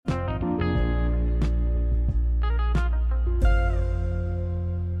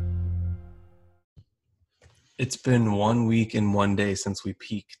It's been 1 week and 1 day since we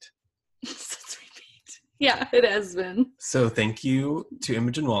peaked. Yeah, it has been. So thank you to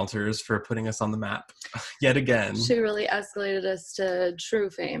Imogen Walters for putting us on the map yet again. She really escalated us to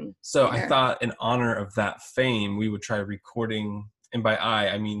true fame. So I thought in honor of that fame, we would try recording, and by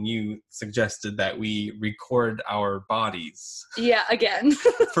I mean you suggested that we record our bodies. Yeah, again.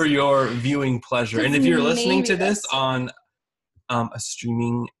 For your viewing pleasure. And if you're listening to this on a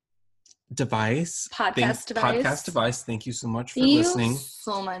streaming device, podcast device, thank you so much for listening.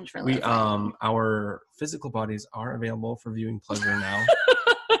 So much for listening. Our physical bodies are available for viewing pleasure now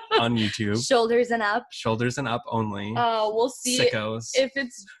on YouTube. Shoulders and up only. We'll see Sickos. If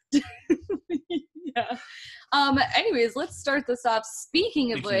it's yeah. Anyways, let's start this off.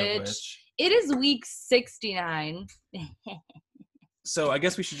 Speaking of which, it is week 69. So I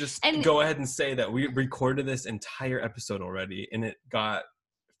guess we should just go ahead and say that we recorded this entire episode already and it got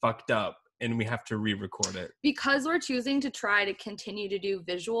fucked up and we have to re-record it. Because we're choosing to try to continue to do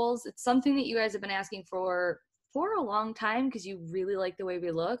visuals. It's something that you guys have been asking for a long time because you really like the way we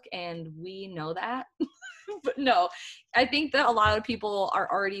look and we know that. But no, I think that a lot of people are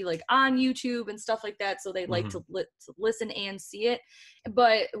already like on YouTube and stuff like that, so they like to listen and see it.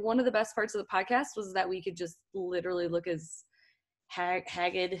 But one of the best parts of the podcast was that we could just literally look as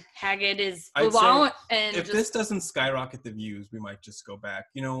haggard is and if this doesn't skyrocket the views, we might just go back,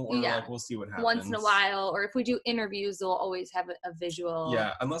 or we'll see what happens once in a while. Or if we do interviews, they'll always have a visual,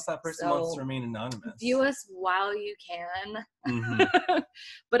 unless that person wants to remain anonymous. View us while you can.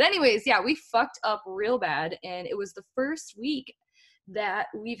 But anyways, we fucked up real bad, and it was the first week that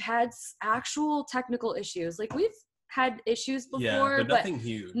we've had actual technical issues. Like, we've had issues before, but nothing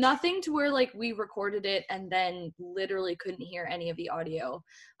huge. Nothing to where like we recorded it and then literally couldn't hear any of the audio.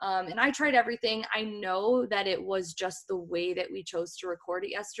 And I tried everything. I know that it was just the way that we chose to record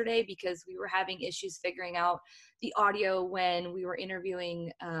it yesterday because we were having issues figuring out the audio when we were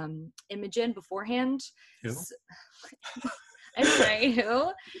interviewing Imogen beforehand. Who? I'm sorry, who?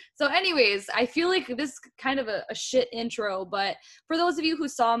 So anyways, I feel like this kind of a shit intro, but for those of you who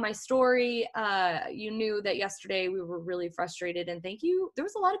saw my story, you knew that yesterday we were really frustrated, and thank you. There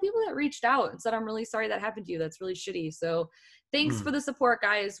was a lot of people that reached out and said, I'm really sorry that happened to you. That's really shitty. So thanks for the support,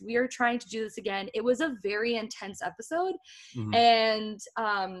 guys. We are trying to do this again. It was a very intense episode, and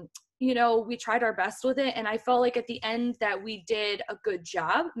we tried our best with it, and I felt like at the end that we did a good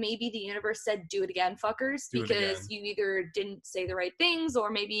job. Maybe the universe said, do it again, fuckers, because you either didn't say the right things, or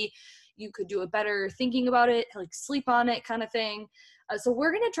maybe you could do a better thinking about it, like sleep on it kind of thing. So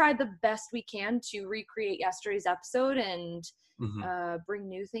we're going to try the best we can to recreate yesterday's episode and bring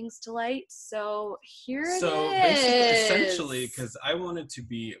new things to light. So here it is. So basically, essentially, because I wanted to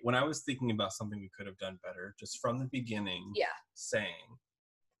be, when I was thinking about something we could have done better, just from the beginning, saying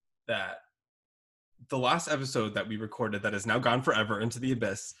that the last episode that we recorded that has now gone forever into the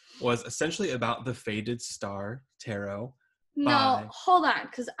abyss was essentially about the Faded Star Tarot. No, hold on,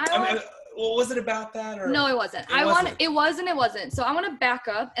 because was it about that? Or no, it wasn't. It wasn't. So I want to back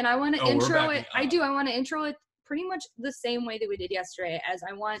up, and I want to intro it. I want to intro it pretty much the same way that we did yesterday, as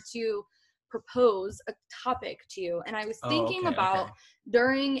I want to propose a topic to you. And I was thinking about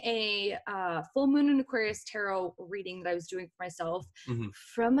during a full moon in Aquarius tarot reading that I was doing for myself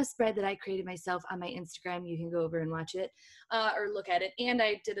from a spread that I created myself on my Instagram. You can go over and watch it or look at it. And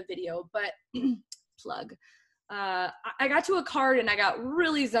I did a video, but plug. I got to a card and I got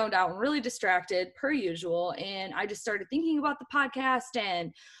really zoned out and really distracted per usual. And I just started thinking about the podcast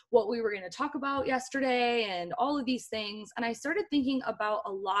and what we were going to talk about yesterday and all of these things. And I started thinking about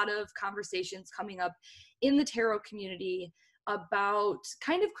a lot of conversations coming up in the tarot community about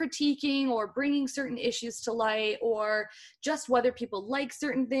kind of critiquing or bringing certain issues to light, or just whether people like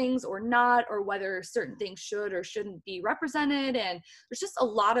certain things or not, or whether certain things should or shouldn't be represented. And there's just a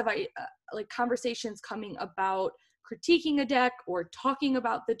lot of conversations coming about critiquing a deck or talking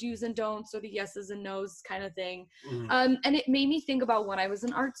about the do's and don'ts or the yeses and nos kind of thing. And it made me think about when I was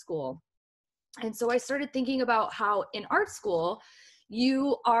in art school. And so I started thinking about how in art school,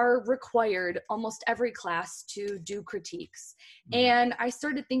 you are required almost every class to do critiques. And I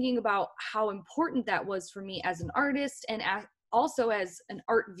started thinking about how important that was for me as an artist, and also as an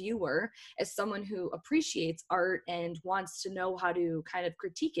art viewer, as someone who appreciates art and wants to know how to kind of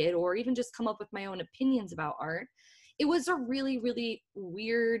critique it, or even just come up with my own opinions about art. It was a really, really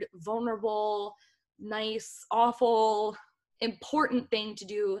weird, vulnerable, nice, awful, important thing to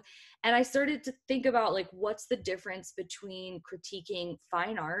do. And I started to think about what's the difference between critiquing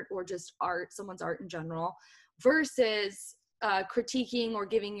fine art or just art, someone's art in general, versus critiquing or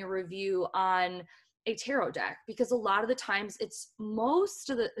giving a review on a tarot deck, because a lot of the times it's most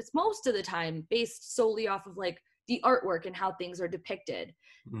of the time based solely off of like the artwork and how things are depicted.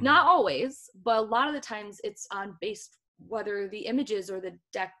 Mm-hmm. Not always, but a lot of the times it's on based whether the images or the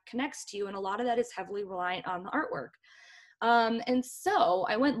deck connects to you, and a lot of that is heavily reliant on the artwork. And so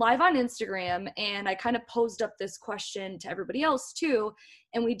I went live on Instagram and I kind of posed up this question to everybody else too.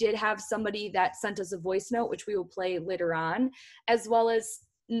 And we did have somebody that sent us a voice note, which we will play later on, as well as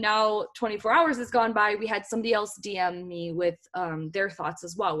now 24 hours has gone by. We had somebody else DM me with their thoughts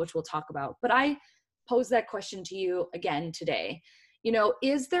as well, which we'll talk about. But I posed that question to you again today. You know,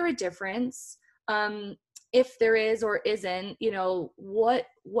 is there a difference? If there is or isn't, you know, what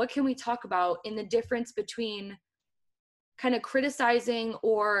can we talk about in the difference between kind of criticizing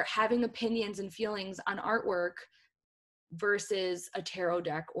or having opinions and feelings on artwork versus a tarot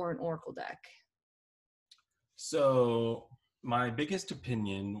deck or an oracle deck? So my biggest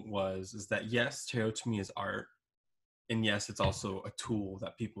opinion is that yes, tarot to me is art, and yes, it's also a tool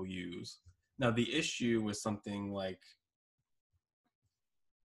that people use. Now the issue with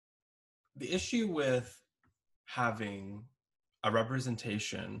having a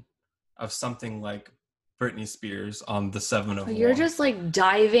representation of something like Britney Spears on the Seven of Wands. You're just like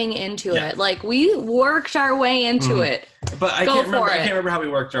diving into it. Like we worked our way into it. But I can't remember how we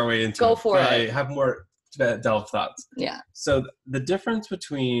worked our way into it. Go for it. I have more delve thoughts. Yeah. So the difference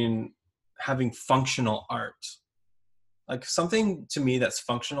between having functional art, like something to me that's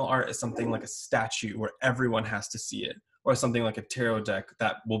functional art is something like a statue where everyone has to see it, or something like a tarot deck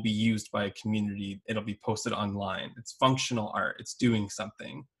that will be used by a community. It'll be posted online. It's functional art. It's doing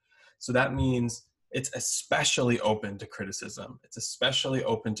something. So that means it's especially open to criticism. It's especially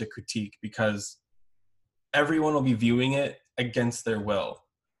open to critique because everyone will be viewing it against their will,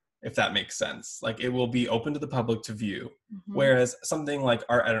 if that makes sense. Like it will be open to the public to view. Mm-hmm. Whereas something like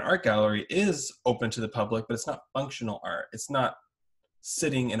art at an art gallery is open to the public, but it's not functional art. It's not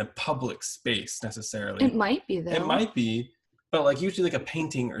sitting in a public space necessarily. It might be though. It might be, but like usually like a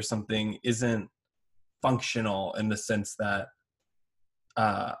painting or something isn't functional in the sense that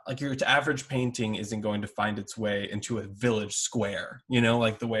like your average painting isn't going to find its way into a village square, you know,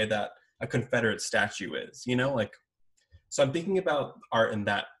 like the way that a Confederate statue is, you know, like, so I'm thinking about art in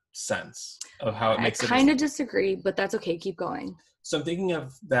that sense of how it makes it. I kind of disagree, but that's okay. Keep going. So I'm thinking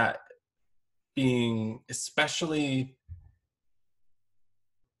of that being especially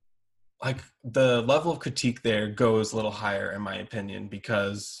like the level of critique there goes a little higher in my opinion,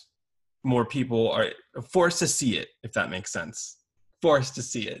 because more people are forced to see it, if that makes sense. Forced to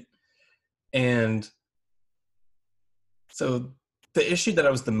see it. And so the issue that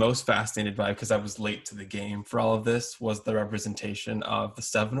I was the most fascinated by, because I was late to the game for all of this, was the representation of the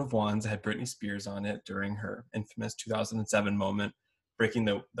Seven of Wands that had Britney Spears on it during her infamous 2007 moment, breaking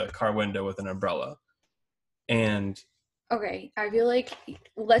the car window with an umbrella. And okay, I feel like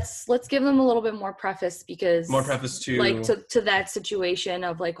let's give them a little bit more preface, because more preface to like to that situation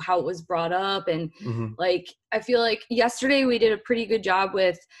of like how it was brought up, and like I feel like yesterday we did a pretty good job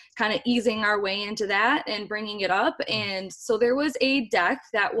with kind of easing our way into that and bringing it up. And so there was a deck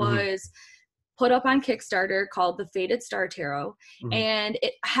that was put up on Kickstarter called the Faded Star Tarot, and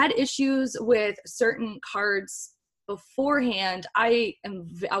it had issues with certain cards beforehand. I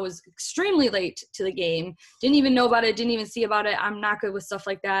was extremely late to the game, didn't even know about it, didn't even see about it. I'm not good with stuff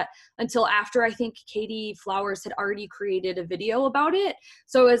like that until after I think Katie Flowers had already created a video about it.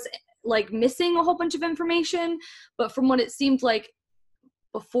 So it was like missing a whole bunch of information. But from what it seemed like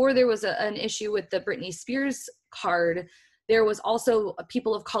before there was an issue with the Britney Spears card, there was also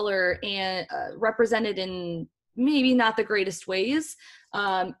people of color and represented in maybe not the greatest ways.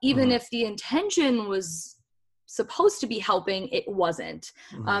 Even if the intention was supposed to be helping, it wasn't.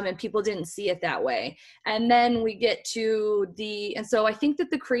 And people didn't see it that way. And then we get to and so I think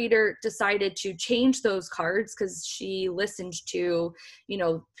that the creator decided to change those cards because she listened to, you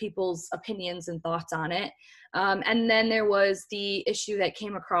know, people's opinions and thoughts on it. And then there was the issue that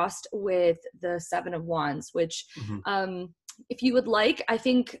came across with the Seven of Wands, which, if you would like, I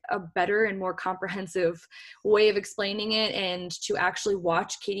think a better and more comprehensive way of explaining it and to actually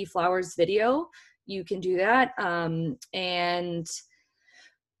watch Katie Flowers' video, you can do that. And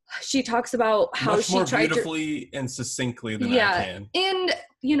she talks about how much she more tried beautifully and succinctly than I can. And,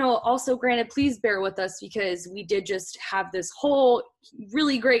 you know, also granted, please bear with us because we did just have this whole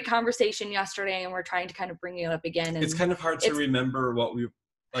really great conversation yesterday and we're trying to kind of bring it up again. And it's kind of hard to remember what we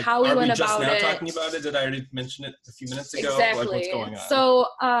like. How we went about it. Are we just now talking about it? Did I already mention it a few minutes ago? Exactly. Like, what's going on? So,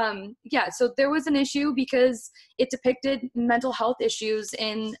 so there was an issue because it depicted mental health issues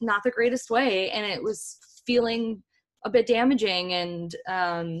in not the greatest way, and it was feeling a bit damaging, and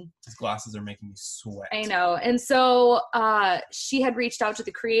his glasses are making me sweat. I know. And so she had reached out to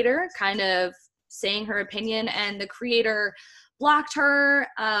the creator, kind of saying her opinion, and the creator blocked her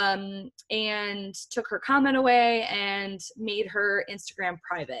and took her comment away and made her Instagram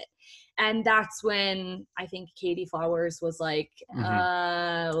private. And that's when I think Katie Flowers was like, okay,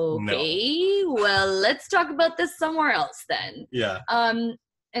 no. Well, let's talk about this somewhere else then. Yeah.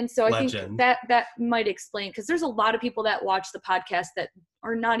 And so I think that might explain, because there's a lot of people that watch the podcast that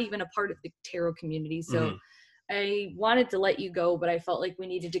are not even a part of the tarot community. So I wanted to let you go, but I felt like we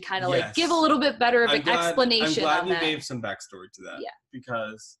needed to kind of like give a little bit better of an explanation. I'm glad you gave some backstory to that. Yeah.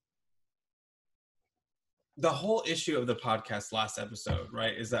 Because the whole issue of the podcast last episode,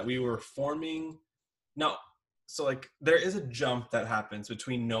 right, is that we were forming. No, so like there is a jump that happens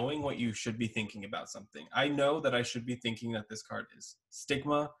between knowing what you should be thinking about something. I know that I should be thinking that this card is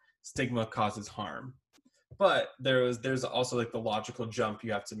stigma. Stigma causes harm. But there's also like the logical jump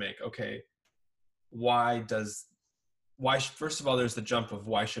you have to make. Okay, first of all, there's the jump of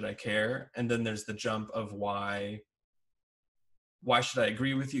why should I care? And then there's the jump of why should I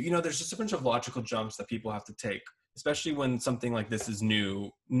agree with you? You know, there's just a bunch of logical jumps that people have to take, especially when something like this is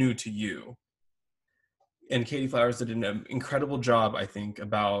new to you. And Katie Flowers did an incredible job, I think,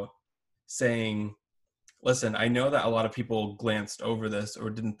 about saying, listen, I know that a lot of people glanced over this or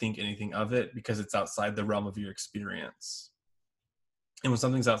didn't think anything of it because it's outside the realm of your experience. And when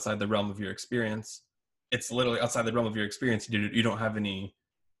something's outside the realm of your experience, it's literally outside the realm of your experience. You don't have any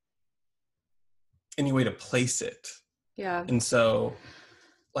way to place it. Yeah. And so,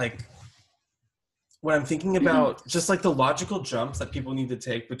 like, when I'm thinking about just like the logical jumps that people need to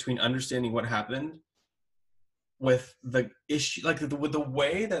take between understanding what happened with the issue, like with the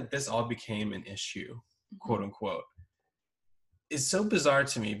way that this all became an issue, quote unquote, is so bizarre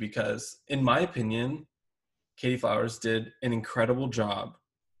to me because, in my opinion, Katie Flowers did an incredible job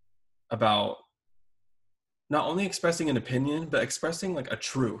about not only expressing an opinion, but expressing like a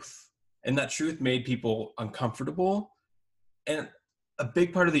truth. And that truth made people uncomfortable. And a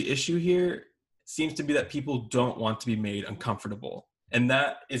big part of the issue here seems to be that people don't want to be made uncomfortable. And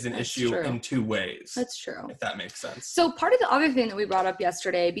that is an issue in two ways. That's true. If that makes sense. So part of the other thing that we brought up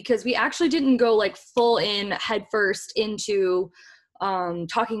yesterday, because we actually didn't go like full in head first into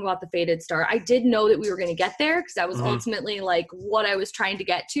talking about the Fated Star. I did know that we were going to get there because that was ultimately like what I was trying to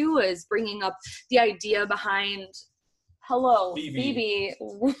get to, is bringing up the idea behind, hello, Phoebe.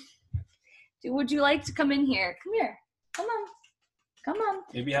 Would you like to come in here? Come here. Come on.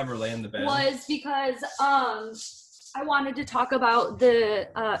 Maybe have her lay in the bed. Was because I wanted to talk about the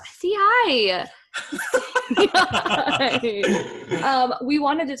say hi. We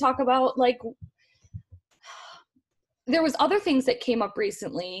wanted to talk about like there was other things that came up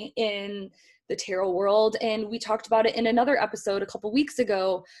recently in the tarot world, and we talked about it in another episode a couple weeks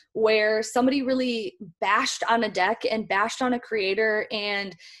ago, where somebody really bashed on a deck and bashed on a creator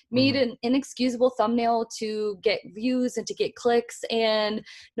and made an inexcusable thumbnail to get views and to get clicks. And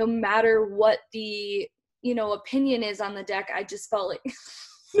no matter what the opinion is on the deck, I just felt like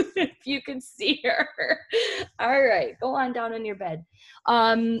if you can see her. All right, go on down in your bed.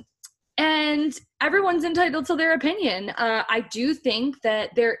 And everyone's entitled to their opinion. I do think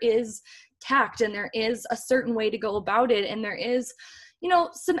that there is tact and there is a certain way to go about it. And there is,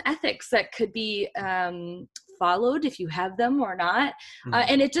 some ethics that could be followed if you have them or not.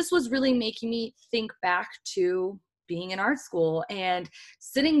 And it just was really making me think back to being in art school and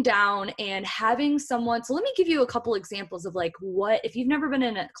sitting down and having someone. So let me give you a couple examples of like if you've never been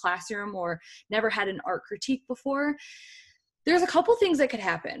in a classroom or never had an art critique before, there's a couple things that could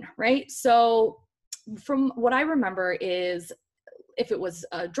happen, right? So from what I remember is if it was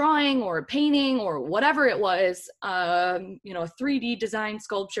a drawing or a painting or whatever it was, a 3D design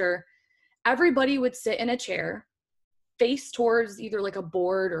sculpture, everybody would sit in a chair face towards either like a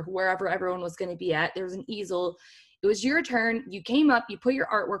board or wherever everyone was going to be at. There was an easel. It was your turn. You came up, you put your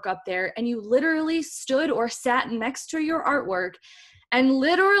artwork up there, and you literally stood or sat next to your artwork and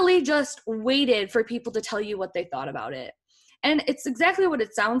literally just waited for people to tell you what they thought about it. And it's exactly what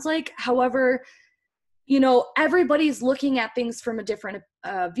it sounds like. However, everybody's looking at things from a different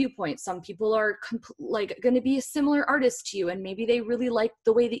viewpoint. Some people are going to be a similar artist to you, and maybe they really like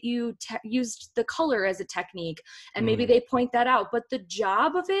the way that you used the color as a technique, and maybe they point that out. But the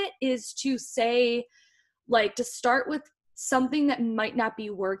job of it is to say, to start with something that might not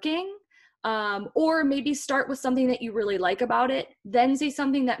be working, or maybe start with something that you really like about it, then say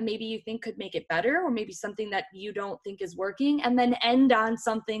something that maybe you think could make it better, or maybe something that you don't think is working, and then end on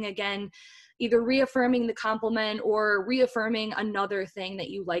something again, either reaffirming the compliment or reaffirming another thing that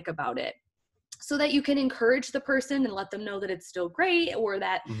you like about it. so that you can encourage the person and let them know that it's still great or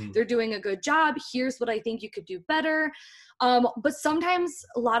that they're doing a good job. Here's what I think you could do better. But sometimes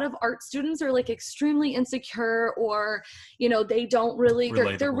a lot of art students are like extremely insecure, or, you know, they don't really,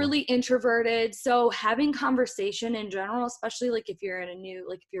 they're really introverted. So having conversation in general, especially like if you're in a new,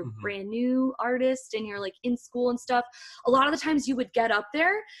 like if you're a brand new artist and you're like in school and stuff, a lot of the times you would get up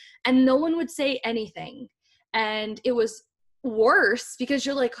there and no one would say anything. And it was worse because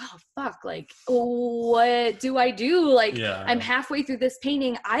you're like, oh fuck, like what do I do? Like I'm halfway through this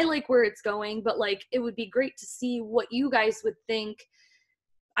painting, I like where it's going, but like it would be great to see what you guys would think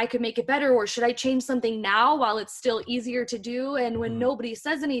I could make it better, or should I change something now while it's still easier to do? And when nobody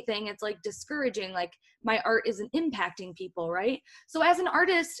says anything, it's like discouraging, like my art isn't impacting people, right? So as an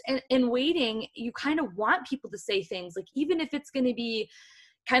artist and waiting, you kind of want people to say things, like even if it's going to be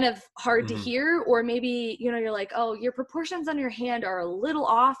kind of hard to hear, or maybe, you know, you're like, oh, your proportions on your hand are a little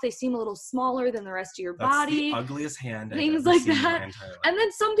off, they seem a little smaller than the rest of your body. The ugliest hand things like that. And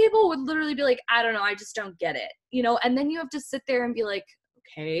then some people would literally be like, I don't know, I just don't get it, you know. And then you have to sit there and be like,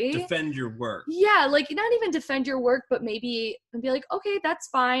 okay, defend your work. Yeah, like not even defend your work, but maybe and be like, okay, that's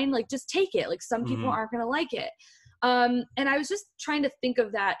fine, like just take it, like some people aren't gonna like it. And I was just trying to think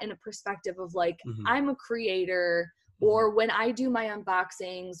of that in a perspective of like, I'm a creator, or when I do my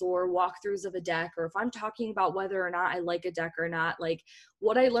unboxings or walkthroughs of a deck, or if I'm talking about whether or not I like a deck or not, like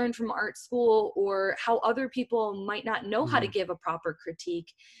what I learned from art school or how other people might not know how to give a proper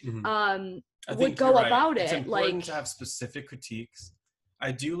critique, would go about it. It's important to have specific critiques.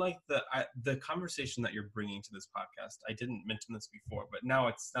 I do like the conversation that you're bringing to this podcast. I didn't mention this before, but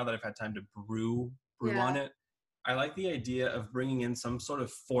now that I've had time to brew on it, I like the idea of bringing in some sort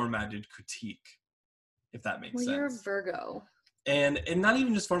of formatted critique, if that makes sense. Well, you're a Virgo. And not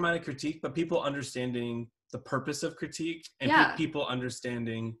even just formatted critique, but people understanding the purpose of critique, and people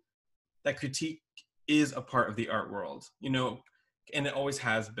understanding that critique is a part of the art world, you know, and it always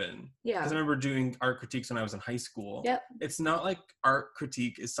has been. Yeah. Because I remember doing art critiques when I was in high school. Yep. It's not like art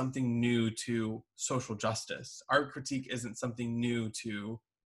critique is something new to social justice. Art critique isn't something new to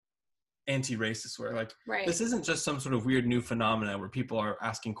anti-racist, where like this isn't just some sort of weird new phenomena where people are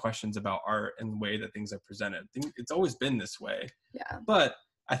asking questions about art and the way that things are presented. It's always been this way. Yeah. But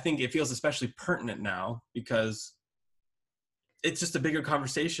I think it feels especially pertinent now because it's just a bigger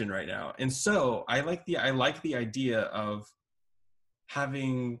conversation right now. And so I like the idea of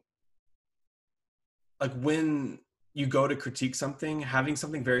having, like, when you go to critique something, having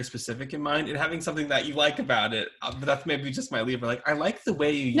something very specific in mind and having something that you like about it. But that's maybe just my lever. Like, I like the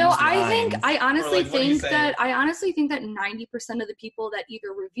way you use lines. I honestly think that 90% of the people that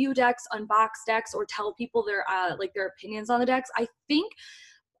either review decks, unbox decks, or tell people their opinions on the decks, I think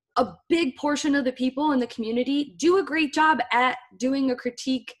a big portion of the people in the community do a great job at doing a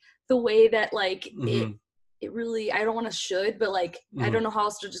critique the way that like it really, I don't want to but like, I don't know how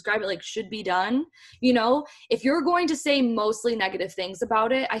else to describe it, like should be done. You know, if you're going to say mostly negative things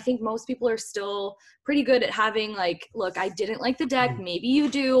about it, I think most people are still pretty good at having like, look, I didn't like the deck, maybe you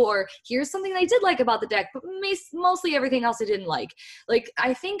do, or here's something I did like about the deck, but mostly everything else I didn't like. Like,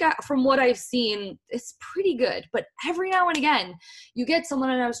 I think from what I've seen, it's pretty good, but every now and again, you get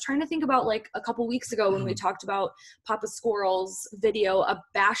someone, and I was trying to think about like a couple weeks ago when we talked about Papa Squirrel's video of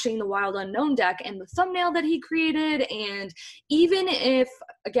bashing the Wild Unknown deck and the thumbnail that he created. And even if,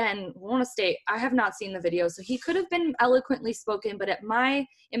 again, I want to state, I have not seen the video, so he could have been eloquently spoken, but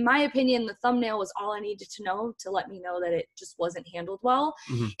in my opinion, the thumbnail was all I needed to know to let me know that it just wasn't handled well.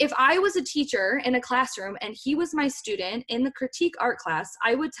 If I was a teacher in a classroom and he was my student in the critique art class,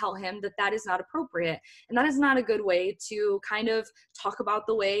 I would tell him that that is not appropriate, and that is not a good way to kind of talk about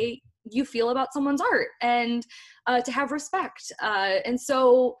the way you feel about someone's art, and to have respect. And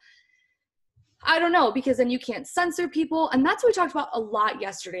so I don't know, because then you can't censor people. And that's what we talked about a lot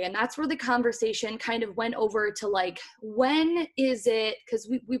yesterday. And that's where the conversation kind of went over to like, when is it, because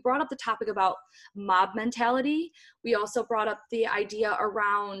we brought up the topic about mob mentality. We also brought up the idea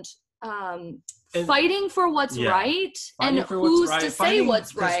around fighting for what's right, and who's to say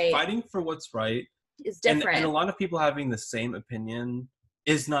what's right. Fighting for what's right is different. And a lot of people having the same opinion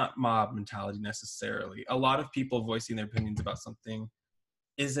is not mob mentality necessarily. A lot of people voicing their opinions about something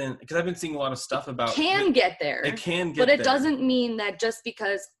isn't, because I've been seeing a lot of stuff about it can get there, but it doesn't mean that just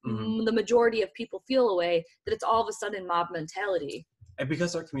because the majority of people feel a way that it's all of a sudden mob mentality. And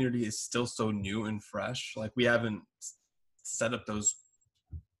because our community is still so new and fresh, like we haven't set up those,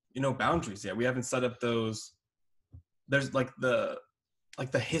 boundaries yet. We haven't set up those. There's like the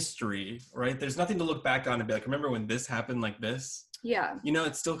history, right? There's nothing to look back on and be like, remember when this happened like this? Yeah.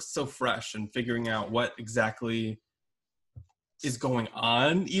 It's still so fresh, and figuring out what exactly is going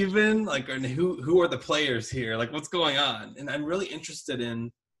on even, like, and who are the players here, like what's going on. And I'm really interested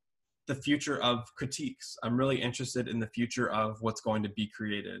in the future of critiques. I'm really interested in the future of what's going to be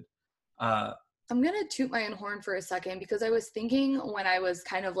created. I'm going to toot my own horn for a second, because I was thinking when I was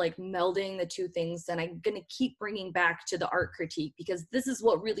kind of like melding the two things, and I'm going to keep bringing back to the art critique, because this is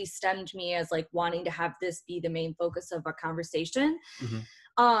what really stemmed me as like wanting to have this be the main focus of a conversation.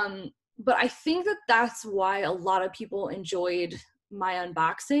 But I think that that's why a lot of people enjoyed my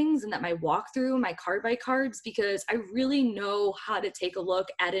unboxings and that my walkthrough, my card by cards, because I really know how to take a look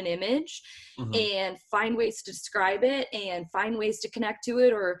at an image and find ways to describe it and find ways to connect to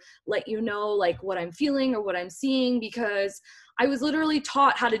it, or let you know like what I'm feeling or what I'm seeing, because I was literally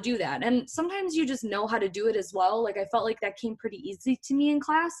taught how to do that. And sometimes you just know how to do it as well. Like I felt like that came pretty easy to me in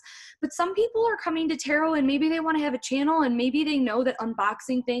class. But some people are coming to tarot and maybe they want to have a channel, and maybe they know that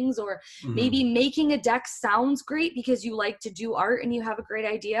unboxing things or maybe making a deck sounds great because you like to do art and you have a great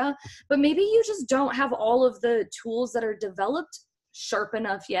idea. But maybe you just don't have all of the tools that are developed sharp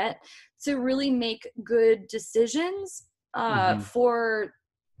enough yet to really make good decisions for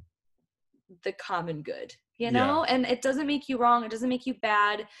the common good. You know, and it doesn't make you wrong. It doesn't make you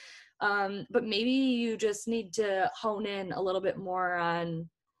bad. But maybe you just need to hone in a little bit more on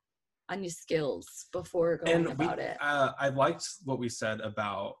your skills before going about it. I liked what we said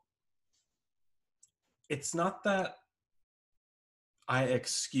about, it's not that I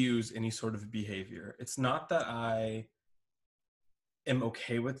excuse any sort of behavior. It's not that I am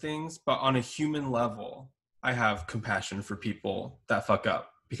okay with things, but on a human level, I have compassion for people that fuck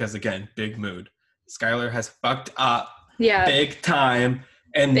up, because again, big mood. Skylar has fucked up big time,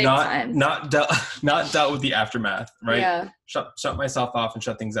 and not dealt with the aftermath, right? Yeah. Shut myself off and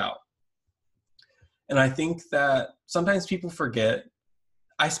shut things out. And I think that sometimes people forget,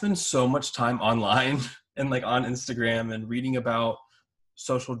 I spend so much time online and like on Instagram and reading about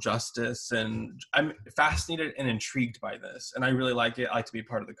social justice, and I'm fascinated and intrigued by this, and I really like it. I like to be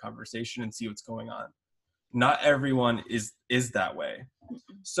part of the conversation and see what's going on. Not everyone is that way.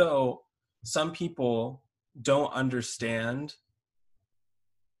 So some people don't understand.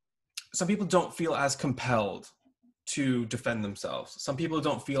 Some people don't feel as compelled to defend themselves. Some people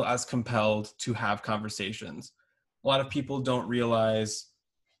don't feel as compelled to have conversations. A lot of people don't realize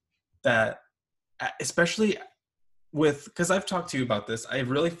that, especially because I've talked to you about this, I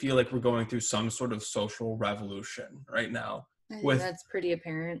really feel like we're going through some sort of social revolution right now. I think that's pretty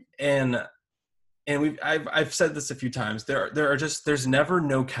apparent. And I've said this a few times. There's never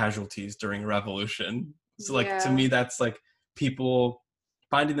no casualties during a revolution. So like to me, that's like people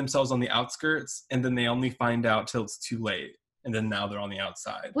finding themselves on the outskirts, and then they only find out till it's too late, and then now they're on the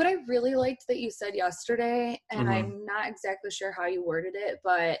outside. What I really liked that you said yesterday, and I'm not exactly sure how you worded it,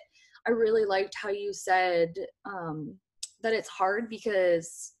 but I really liked how you said that it's hard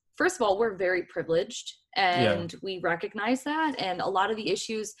because, first of all, we're very privileged, and we recognize that. And a lot of the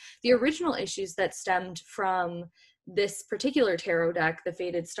original issues that stemmed from this particular tarot deck, the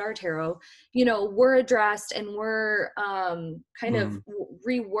Faded Star Tarot, were addressed and were kind of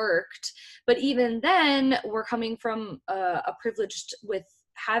reworked. But even then, we're coming from a privileged with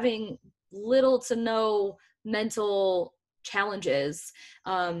having little to no mental challenges.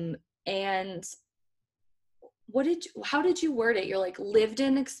 And how did you word it? You're like lived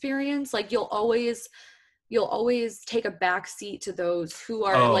in experience. Like you'll always take a back seat to those who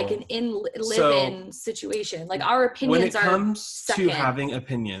are like an live-in situation. Like our opinions are when it comes second. To having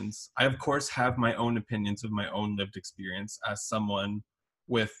opinions, I of course have my own opinions of my own lived experience as someone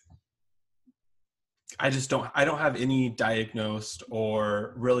with, I don't have any diagnosed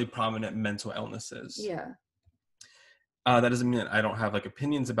or really prominent mental illnesses. Yeah. That doesn't mean that I don't have like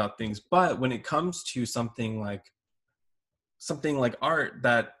opinions about things, but when it comes to something like art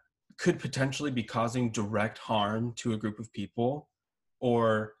that could potentially be causing direct harm to a group of people,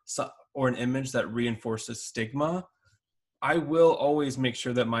 or an image that reinforces stigma, I will always make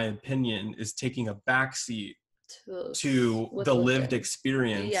sure that my opinion is taking a backseat to the lived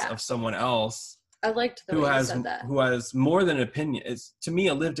experience of someone else. I liked the way you said that. Who has more than an opinion. To me,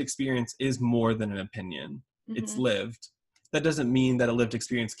 a lived experience is more than an opinion. It's lived. That doesn't mean that a lived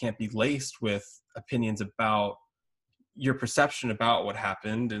experience can't be laced with opinions about your perception about what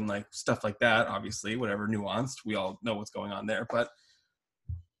happened and like stuff like that. Obviously, whatever nuanced, we all know what's going on there. But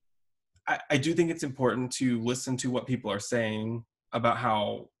I do think it's important to listen to what people are saying about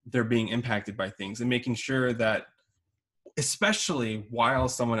how they're being impacted by things, and making sure that, especially while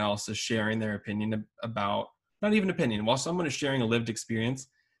someone else is sharing their opinion about, not even opinion, while someone is sharing a lived experience,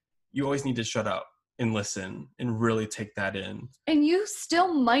 you always need to shut up and listen and really take that in. And you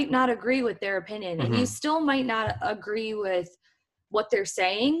still might not agree with their opinion, and you still might not agree with what they're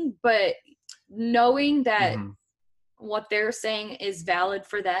saying, but knowing that what they're saying is valid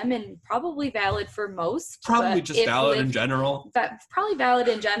for them and probably valid for most. Probably just valid in general. Probably valid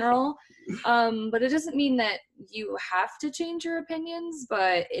in general. But it doesn't mean that you have to change your opinions,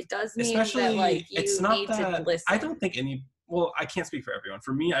 but it does mean that like you need to listen. I don't think well, I can't speak for everyone.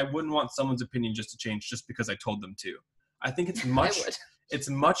 For me, I wouldn't want someone's opinion just to change just because I told them to. I think it's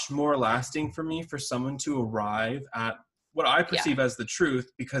much more lasting for me for someone to arrive at what I perceive as the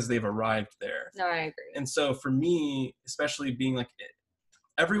truth because they've arrived there. No, I agree. And so for me, especially being like,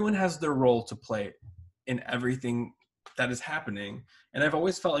 everyone has their role to play in everything that is happening. And I've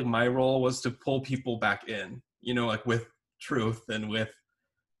always felt like my role was to pull people back in, you know, like with truth and with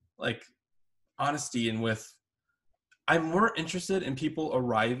like honesty and with, I'm more interested in people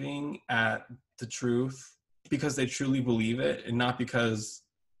arriving at the truth because they truly believe it and not because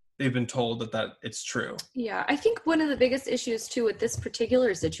they've been told that it's true. Yeah, I think one of the biggest issues too with this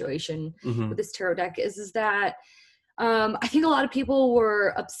particular situation with this tarot deck is that I think a lot of people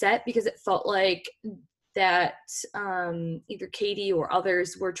were upset because it felt like that either Katie or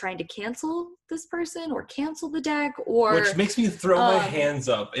others were trying to cancel this person or cancel the deck, or which makes me throw my hands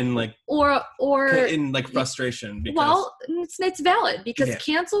up in like or in like frustration. Because, well, it's valid because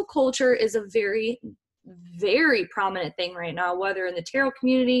cancel culture is a very prominent thing right now, whether in the tarot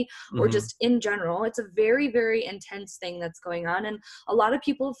community or just in general. It's a very, very intense thing that's going on, and a lot of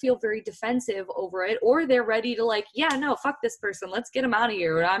people feel very defensive over it, or they're ready to like, yeah, no, fuck this person, let's get him out of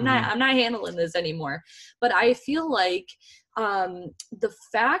here, I'm not handling this anymore. But I feel like the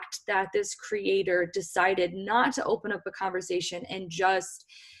fact that this creator decided not to open up a conversation and just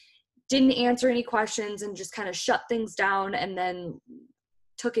didn't answer any questions and just kind of shut things down and then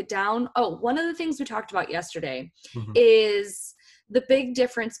took it down. Oh, one of the things we talked about yesterday is the big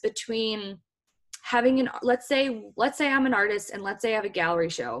difference between having let's say I'm an artist and let's say I have a gallery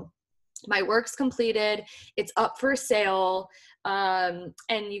show. My work's completed, it's up for sale, and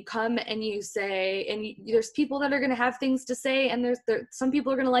you come and you say, and there's people that are going to have things to say, and there's some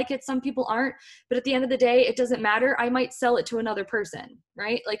people are going to like it, some people aren't, but at the end of the day, it doesn't matter. I might sell it to another person,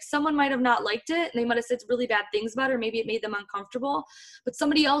 right? Like someone might have not liked it, and they might have said really bad things about it, or maybe it made them uncomfortable, but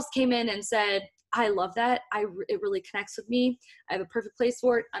somebody else came in and said, I love that, it really connects with me, I have a perfect place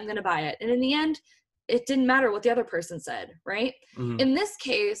for it, I'm going to buy it. And in the end, it didn't matter what the other person said, right? In this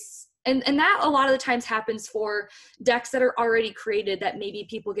case, and that a lot of the times happens for decks that are already created that maybe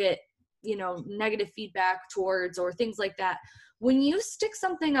people get, you know, negative feedback towards or things like that. When you stick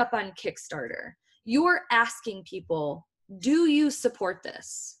something up on Kickstarter, you're asking people, do you support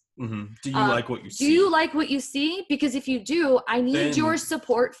this? Do you like what you see? Do you like what you see? Because if you do, I need your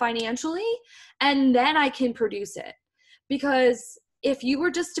support financially, and then I can produce it. Because if you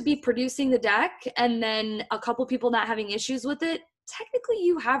were just to be producing the deck and then a couple people not having issues with it, technically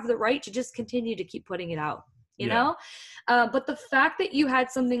you have the right to just continue to keep putting it out, you know? But the fact that you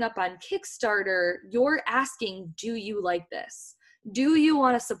had something up on Kickstarter, you're asking, do you like this? Do you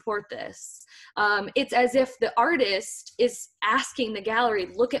want to support this? It's as if the artist is asking the gallery,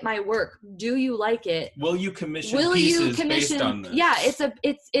 look at my work. Do you like it? Will you commission pieces based on this? Yeah,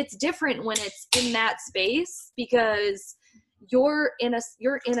 it's different when it's in that space, because you're in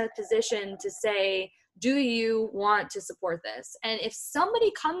a position to say, do you want to support this? And if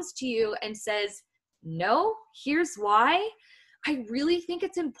somebody comes to you and says, no, here's why, I really think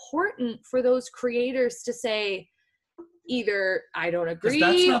it's important for those creators to say, either I don't agree,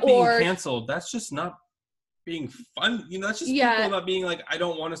 that's not being canceled. That's just not being fun. You know, that's just people not being like, I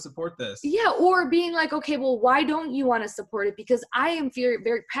don't want to support this. Yeah, or being like, okay, well, why don't you want to support it? Because I am very,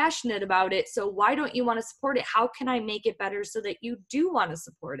 very passionate about it. So why don't you want to support it? How can I make it better so that you do want to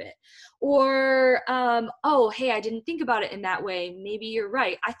support it? Or, oh, hey, I didn't think about it in that way. Maybe you're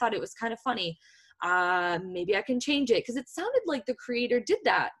right. I thought it was kind of funny. Maybe I can change it. Because it sounded like the creator did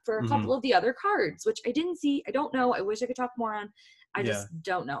that for a couple of the other cards, which I didn't see. I don't know. I wish I could talk more on. I just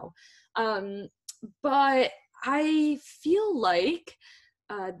don't know. But I feel like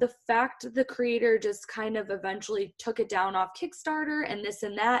the fact the creator just kind of eventually took it down off Kickstarter and this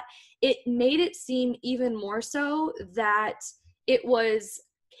and that, it made it seem even more so that it was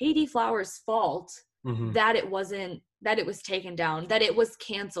Katie Flowers' fault that it was taken down, that it was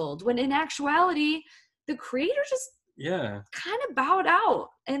canceled, when in actuality, the creator just kind of bowed out,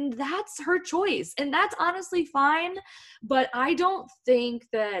 and that's her choice, and that's honestly fine. But I don't think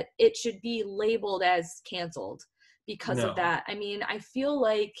that it should be labeled as canceled because of that. I mean, I feel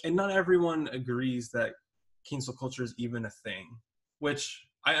like, and not everyone agrees that cancel culture is even a thing, which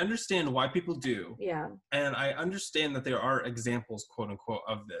I understand why people do. Yeah. And I understand that there are examples, quote unquote,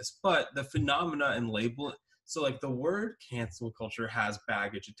 of this, but the phenomena and label, So like the word cancel culture has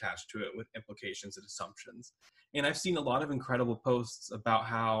baggage attached to it with implications and assumptions. And I've seen a lot of incredible posts about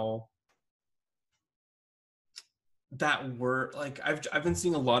how that word, like I've been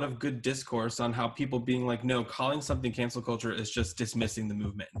seeing a lot of good discourse on how people being like, no, calling something cancel culture is just dismissing the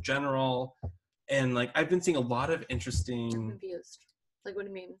movement in general. And like I've been seeing a lot of interesting. I'm confused. Like, what do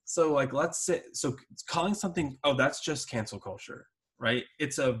you mean? So like, let's say, so calling something, oh, that's just cancel culture, right?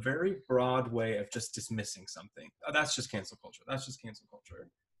 It's a very broad way of just dismissing something. Oh, that's just cancel culture. That's just cancel culture.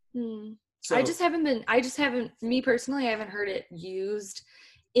 So I just haven't, me personally, I haven't heard it used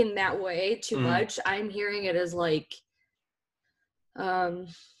in that way too much. I'm hearing it as like, I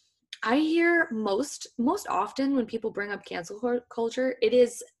hear most often when people bring up cancel culture, it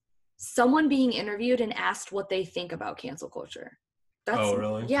is someone being interviewed and asked what they think about cancel culture. Oh,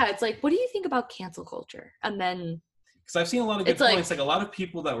 really? Yeah, it's like, what do you think about cancel culture? And then, because I've seen a lot of good points. Like a lot of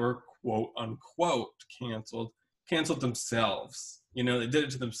people that were quote unquote canceled themselves. You know, they did it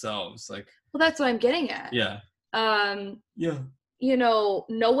to themselves. Like, well, that's what I'm getting at. Yeah. Yeah. You know,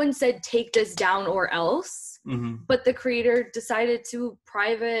 no one said take this down or else, but the creator decided to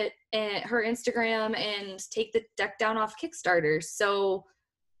private her Instagram and take the deck down off Kickstarter. So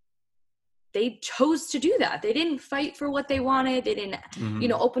they chose to do that. They didn't fight for what they wanted. They didn't,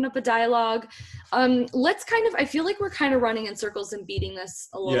 open up a dialogue. Let's kind of, I feel like we're kind of running in circles and beating this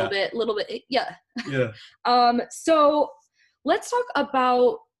a little bit. Yeah. So let's talk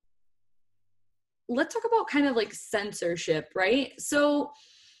about kind of like censorship, right? So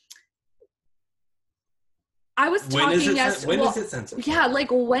I was talking when is it censorship? Yeah, like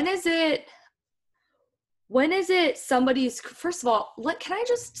when is it somebody's, first of all, can I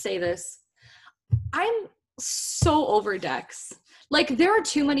just say this? I'm so over decks. Like, there are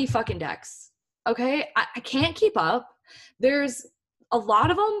too many fucking decks. Okay? I can't keep up. There's a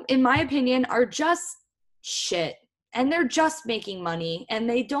lot of them, in my opinion, are just shit. And they're just making money. And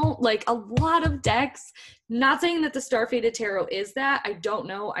they don't, like, a lot of decks, not saying that the Starfated Tarot is that. I don't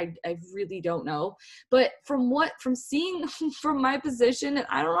know. I really don't know. But from seeing from my position, and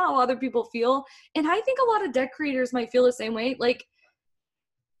I don't know how other people feel, and I think a lot of deck creators might feel the same way. Like,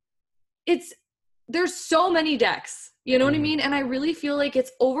 there's so many decks, you know what I mean? And I really feel like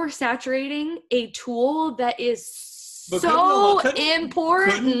it's oversaturating a tool that is so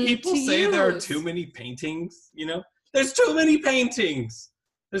important. Couldn't people say use. There are too many paintings? You know, there's too many paintings.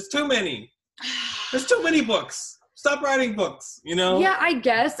 There's too many. There's too many books. Stop writing books. You know? Yeah, I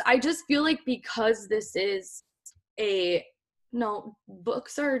guess. I just feel like because this is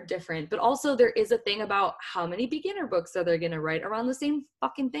books are different, but also there is a thing about how many beginner books are they going to write around the same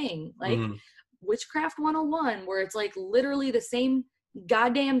fucking thing, like Witchcraft 101, where it's like literally the same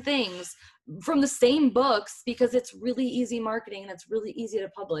goddamn things from the same books because it's really easy marketing and it's really easy to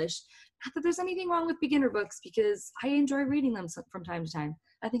publish. Not that there's anything wrong with beginner books, because I enjoy reading them from time to time.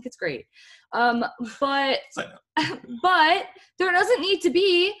 I think it's great. But there doesn't need to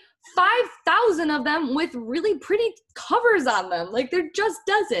be 5,000 of them with really pretty covers on them. Like, there just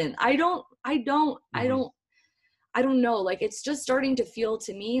doesn't. I don't know. Like, it's just starting to feel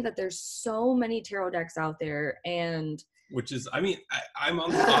to me that there's so many tarot decks out there, and which is, I mean, I'm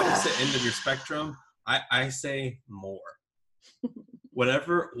on the opposite end of your spectrum. I say more.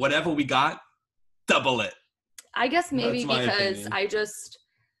 Whatever we got, double it. I guess maybe because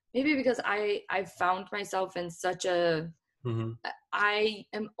I found myself in such a, I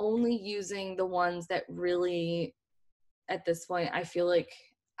am only using the ones that really, at this point, I feel like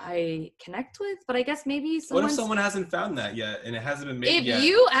I connect with, but I guess maybe what if someone hasn't found that yet and it hasn't been made yet? If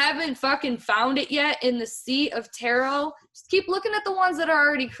you haven't fucking found it yet in the sea of tarot, just keep looking at the ones that are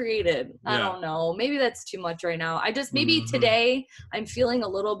already created. Yeah. I don't know. Maybe that's too much right now. I just, maybe today I'm feeling a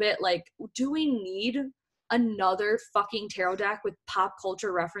little bit like, do we need another fucking tarot deck with pop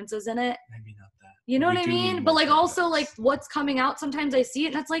culture references in it? Maybe not that. You know what I mean? But like, also like what's coming out, sometimes I see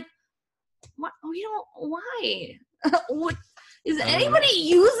it and it's like, what? Why? What? Is anybody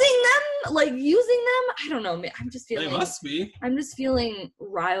using them? Like, using them? I don't know. I'm just feeling... They must be. I'm just feeling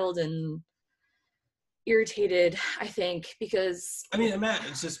riled and irritated, I think, because... I mean, Matt,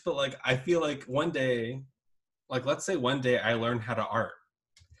 it's just, but like, I feel like one day, like, let's say one day I learn how to art.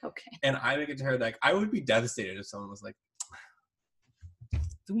 Okay. And I make a tarot deck. I would be devastated if someone was like,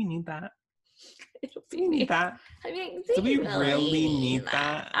 do we need that? Do we need that? I mean, do we really need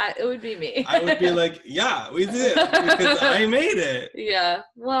that? It would be me. I would be like, yeah, we did, because I made it. Yeah.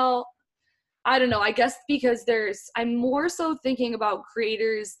 Well, I don't know. I guess because I'm more so thinking about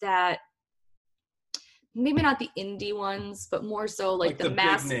creators that maybe not the indie ones, but more so like the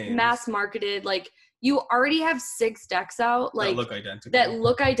mass marketed, like you already have 6 decks out, like that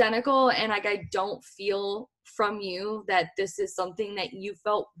look identical. And like, I don't feel from you that this is something that you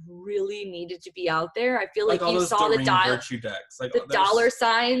felt really needed to be out there. I feel like you saw the virtue decks, like the dollar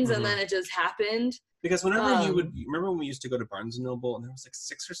signs, and then it just happened. Because whenever you remember when we used to go to Barnes and Noble and there was like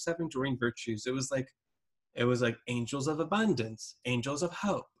 6 or 7 Doreen Virtues, it was like angels of abundance, angels of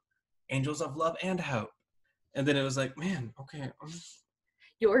hope, angels of love and hope. And then it was like, man, okay.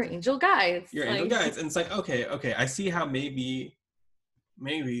 Your angel guides. Angel guides. And it's like, okay. I see how maybe,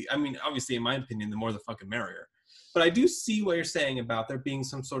 I mean, obviously, in my opinion, the more the fucking merrier. But I do see what you're saying about there being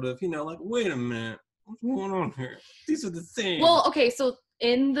some sort of, like, wait a minute, what's going on here? These are the same. Well, okay, so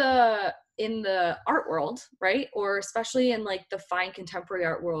in the art world, right? Or especially in like the fine contemporary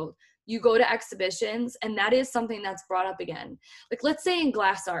art world, you go to exhibitions, and that is something that's brought up again. Like, let's say in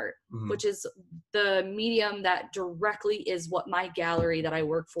glass art, which is the medium that directly is what my gallery that I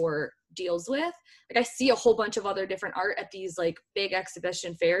work for deals with. Like, I see a whole bunch of other different art at these like big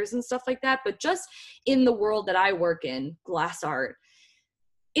exhibition fairs and stuff like that. But just in the world that I work in, glass art,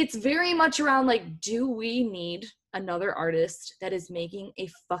 it's very much around like, do we need another artist that is making a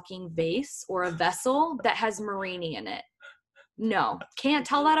fucking vase or a vessel that has Marini in it? No, can't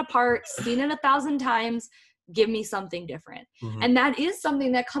tell that apart. Seen it 1,000 times. Give me something different. And that is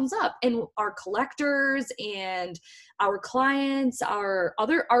something that comes up. And our collectors and our clients, our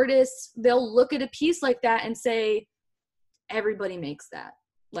other artists, they'll look at a piece like that and say, everybody makes that.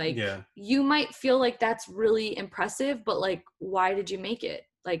 Like, you might feel like that's really impressive, but like, why did you make it?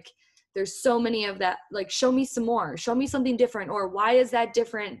 Like, there's so many of that. Like, show me some more. Show me something different. Or why is that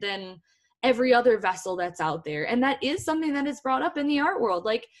different than every other vessel that's out there? And that is something that is brought up in the art world.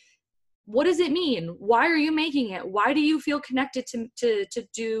 Like, what does it mean? Why are you making it? Why do you feel connected to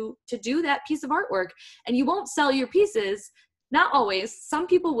do that piece of artwork? And you won't sell your pieces. Not always. Some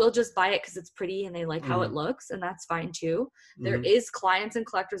people will just buy it because it's pretty and they like how it looks, and that's fine too. There is clients and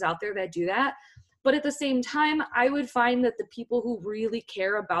collectors out there that do that. But at the same time, I would find that the people who really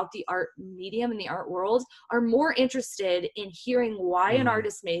care about the art medium and the art world are more interested in hearing why an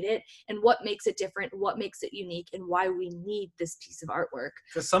artist made it and what makes it different, what makes it unique, and why we need this piece of artwork.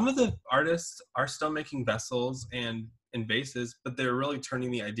 Because some of the artists are still making vessels and vases, but they're really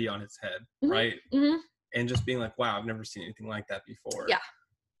turning the idea on its head, right? And just being like, wow, I've never seen anything like that before. Yeah.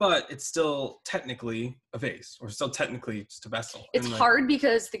 But it's still technically a vase, or still technically just a vessel. It's hard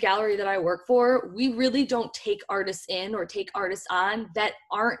because the gallery that I work for, we really don't take artists in or take artists on that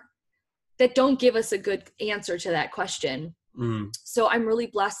don't give us a good answer to that question. So I'm really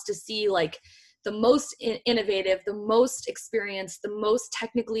blessed to see like the most innovative, the most experienced, the most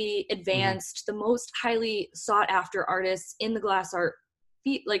technically advanced, the most highly sought after artists in the glass art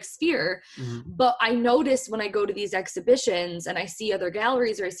sphere. But I notice when I go to these exhibitions and I see other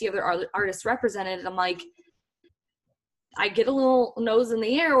galleries or I see other artists represented, and I'm like, I get a little nose in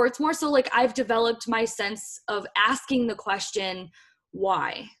the air. Or it's more so like I've developed my sense of asking the question,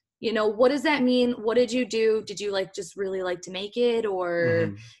 why? What does that mean? What did you do? Did you like just really like to make it?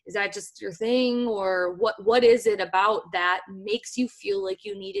 Or is that just your thing? Or what is it about that makes you feel like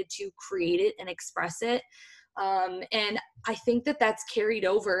you needed to create it and express it? And I think that that's carried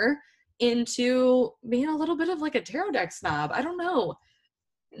over into being a little bit of like a tarot deck snob. I don't know.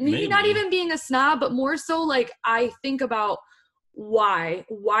 Maybe not even being a snob, but more so like I think about why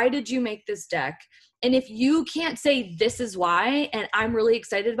did you make this deck? And if you can't say this is why, and I'm really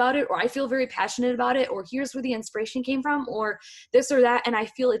excited about it, or I feel very passionate about it, or here's where the inspiration came from, or this or that, and I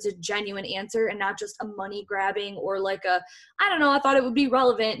feel it's a genuine answer and not just a money grabbing or like I don't know, I thought it would be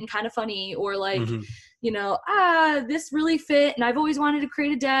relevant and kind of funny, or like, this really fit and I've always wanted to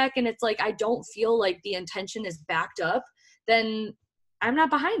create a deck, and it's like I don't feel like the intention is backed up, then I'm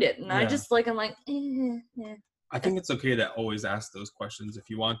not behind it. And I just like, I'm like, I think it's okay to always ask those questions if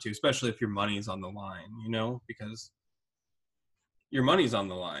you want to, especially if your money's on the line, because your money's on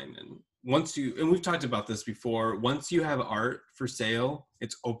the line. And and we've talked about this before, once you have art for sale,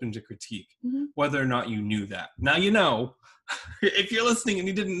 it's open to critique, whether or not you knew that. Now, if you're listening and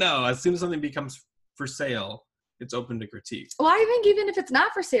you didn't know, as soon as something becomes for sale, it's open to critique. Well, I think even if it's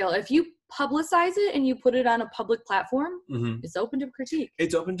not for sale, if you publicize it and you put it on a public platform, it's open to critique.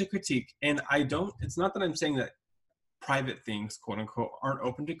 It's open to critique. And it's not that I'm saying that private things, quote unquote, aren't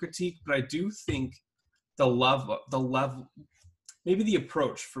open to critique, but I do think the level, maybe the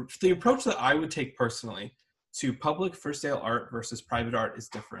approach that I would take personally to public for sale art versus private art is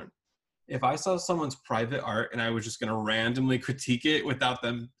different. If I saw someone's private art and I was just going to randomly critique it without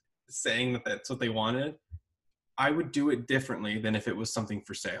them saying that that's what they wanted, I would do it differently than if it was something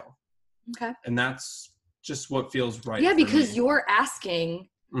for sale. Okay. And that's just what feels right. Yeah, because you're asking,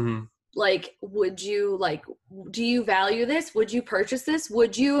 like, would you, like, do you value this? Would you purchase this?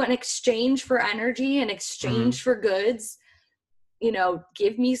 Would you, in exchange for energy, in exchange for goods, you know,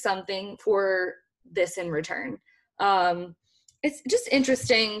 give me something for this in return? It's just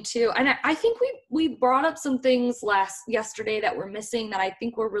interesting too. And I think we brought up some things yesterday that we're missing that I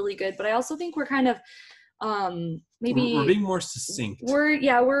think were really good, but I also think we're kind of, maybe we're being more succinct.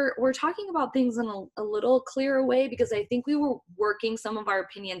 We're talking about things in a little clearer way, because I think we were working some of our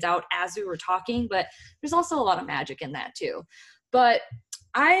opinions out as we were talking, but there's also a lot of magic in that too. But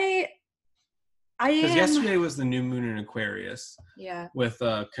because yesterday was the new moon in Aquarius. Yeah. With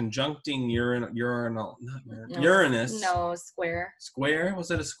conjuncting Uranus. No, square. Square?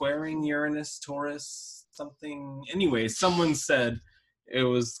 Was it a squaring Uranus, Taurus, something? Anyway, someone said it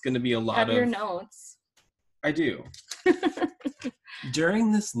was going to be a lot Have your notes. I do.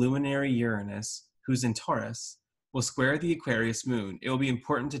 During this luminary Uranus, who's in Taurus, will square the Aquarius moon. It will be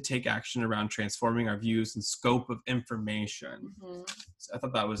important to take action around transforming our views and scope of information. So I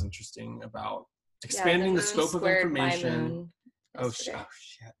thought that was interesting about expanding the scope of information. Oh shit.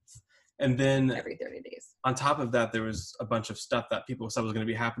 And then every 30 days. On top of that, there was a bunch of stuff that people said was going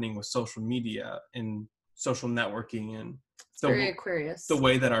to be happening with social media and social networking, and very Aquarius. The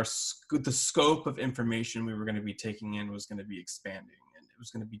way that the scope of information we were going to be taking in was going to be expanding, and it was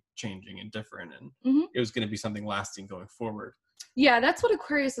going to be changing and different, and it was going to be something lasting going forward. Yeah, that's what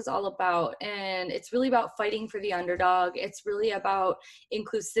Aquarius is all about. And it's really about fighting for the underdog. It's really about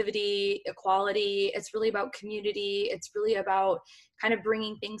inclusivity, equality. It's really about community. It's really about kind of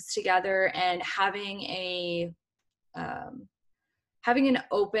bringing things together and having an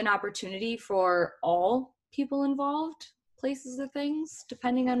open opportunity for all people involved, places or things,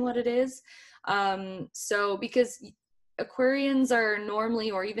 depending on what it is. So because Aquarians are normally,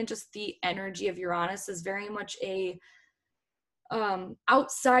 or even just the energy of Uranus is very much a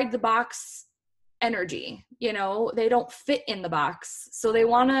outside the box energy, you know, they don't fit in the box. So they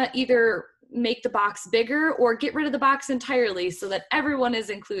want to either make the box bigger or get rid of the box entirely so that everyone is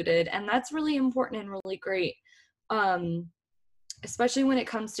included. And that's really important and really great. Especially when it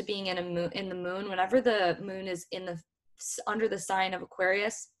comes to being in the moon, whenever the moon is under the sign of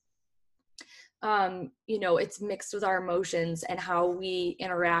Aquarius, you know, it's mixed with our emotions and how we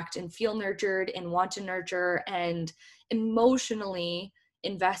interact and feel nurtured and want to nurture and emotionally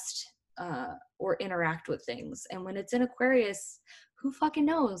invest or interact with things. And when it's in Aquarius, who fucking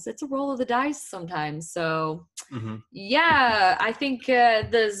knows? It's a roll of the dice sometimes. So yeah, I think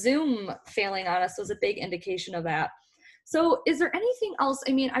the Zoom failing on us was a big indication of that. So is there anything else?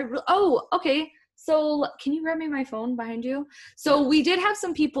 I mean, okay. So can you grab me my phone behind you? So we did have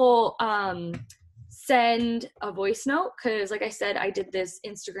some people send a voice note, because like I said, I did this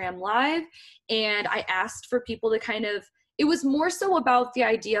Instagram live and I asked for people to kind of, it was more so about the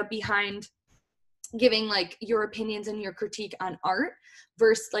idea behind giving like your opinions and your critique on art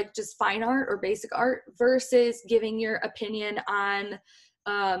versus like just fine art or basic art versus giving your opinion on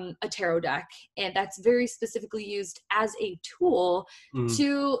a tarot deck. And that's very specifically used as a tool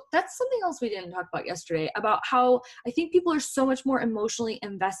that's something else we didn't talk about yesterday, about how I think people are so much more emotionally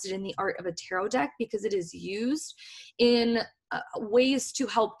invested in the art of a tarot deck because it is used in ways to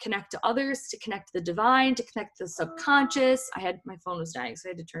help connect to others, to connect to the divine, to connect to the subconscious. My phone was dying, so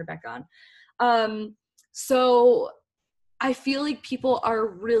I had to turn it back on. So I feel like people are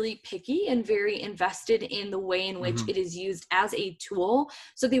really picky and very invested in the way in which it is used as a tool.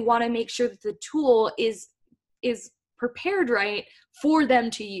 So they want to make sure that the tool is prepared right for them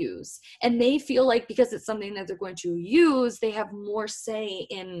to use. And they feel like because it's something that they're going to use, they have more say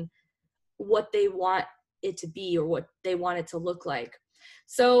in what they want it to be or what they want it to look like.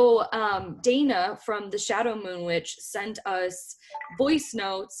 So Dana from the Shadow Moon Witch sent us voice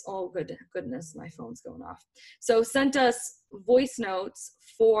notes. Oh, goodness, my phone's going off. So sent us voice notes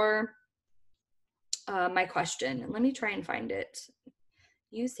for my question. And let me try and find it.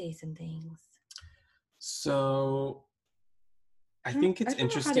 You say some things. So I think it's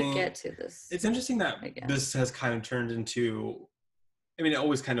interesting. How to get to this. It's interesting that this has kind of turned into, I mean, it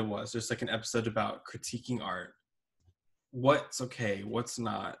always kind of was. There's like an episode about critiquing art. What's okay, what's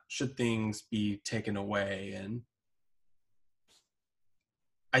not, should things be taken away? And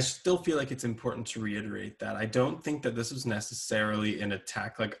I still feel like it's important to reiterate that I don't think that this was necessarily an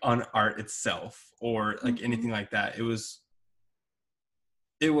attack like on art itself or like anything like that. It was,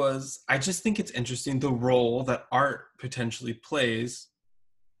 I just think it's interesting the role that art potentially plays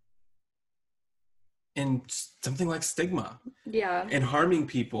in something like stigma. Yeah. And harming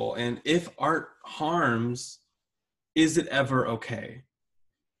people. And if art harms, is it ever okay?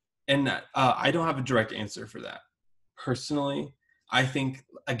 And I don't have a direct answer for that. Personally, I think,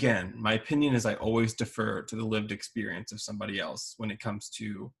 again, my opinion is I always defer to the lived experience of somebody else when it comes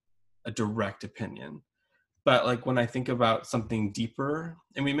to a direct opinion. But like when I think about something deeper,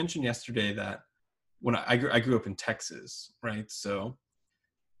 and we mentioned yesterday that when I grew up in Texas, right? So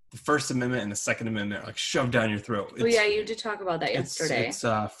the First Amendment and the Second Amendment are like shoved down your throat. Oh yeah, you did talk about that yesterday. It's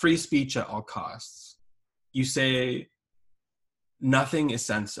free speech at all costs. You say nothing is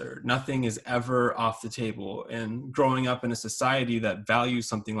censored. Nothing is ever off the table. And growing up in a society that values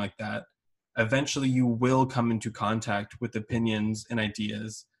something like that, eventually you will come into contact with opinions and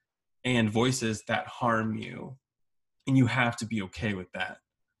ideas and voices that harm you. And you have to be okay with that.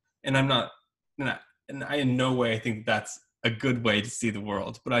 And and I in no way think that's a good way to see the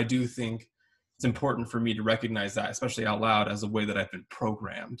world, but I do think it's important for me to recognize that, especially out loud, as a way that I've been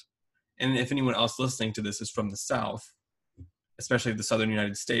programmed. And if anyone else listening to this is from the South, especially the Southern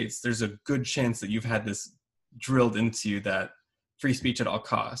United States, there's a good chance that you've had this drilled into you that free speech at all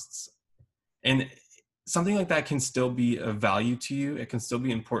costs. And something like that can still be of value to you. It can still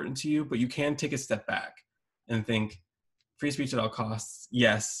be important to you, but you can take a step back and think, free speech at all costs,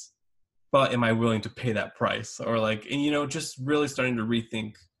 yes, but am I willing to pay that price? Or like, and, you know, just really starting to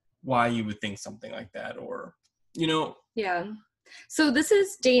rethink why you would think something like that, or, you know. Yeah. So this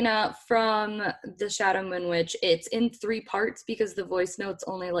is Dana from The Shadow Moon Witch. It's in 3 parts because the voice notes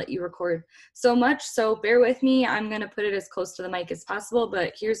only let you record so much. So bear with me. I'm going to put it as close to the mic as possible,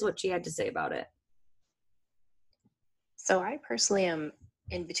 but here's what she had to say about it. So I personally am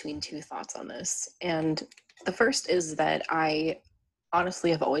in between 2 thoughts on this. And the first is that I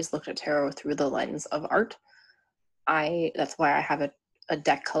honestly have always looked at tarot through the lens of art. That's why I have a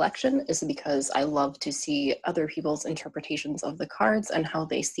deck collection, is because I love to see other people's interpretations of the cards and how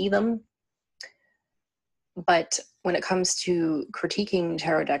they see them. But when it comes to critiquing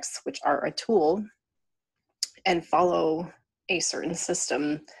tarot decks, which are a tool and follow a certain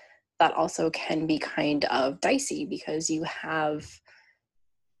system, that also can be kind of dicey, because you have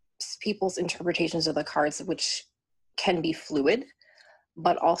people's interpretations of the cards, which can be fluid,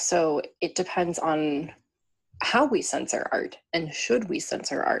 but also it depends on how we censor art, and should we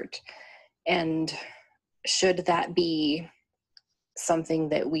censor art, and should that be something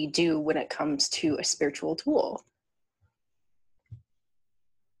that we do when it comes to a spiritual tool.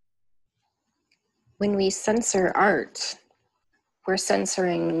 When we censor art, we're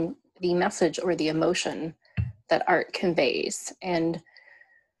censoring the message or the emotion that art conveys. And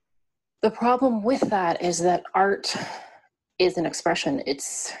the problem with that is that art is an expression,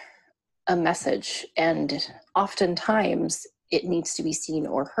 it's a message, and oftentimes it needs to be seen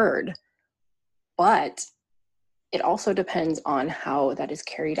or heard. But it also depends on how that is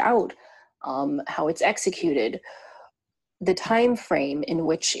carried out, how it's executed, the time frame in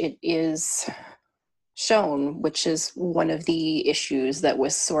which it is shown, which is one of the issues that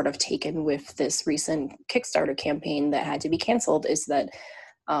was sort of taken with this recent Kickstarter campaign that had to be canceled, is that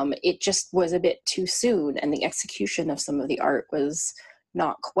it just was a bit too soon, and the execution of some of the art was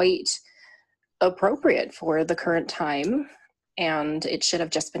not quite appropriate for the current time, and it should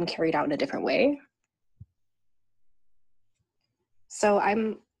have just been carried out in a different way. So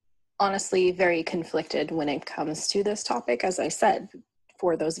I'm honestly very conflicted when it comes to this topic, as I said,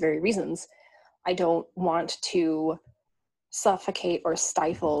 for those very reasons. I don't want to suffocate or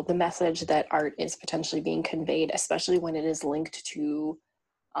stifle the message that art is potentially being conveyed, especially when it is linked to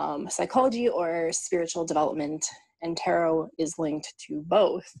psychology or spiritual development, and tarot is linked to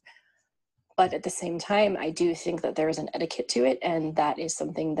both. But at the same time, I do think that there is an etiquette to it, and that is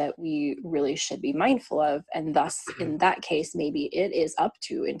something that we really should be mindful of. And thus, in that case, maybe it is up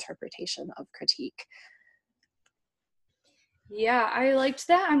to interpretation of critique. Yeah, I liked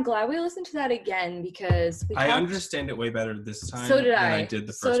that. I'm glad we listened to that again, because I understand it way better this time than I did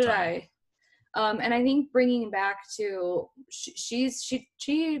the first time. So did I. And I think bringing back to,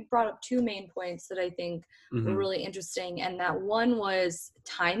 she brought up 2 main points that I think were really interesting. And that one was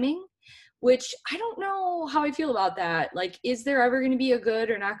timing, which I don't know how I feel about that. Like, is there ever going to be a good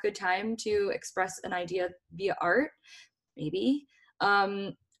or not good time to express an idea via art? Maybe.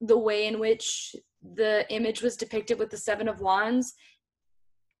 The way in which the image was depicted with the 7 of Wands,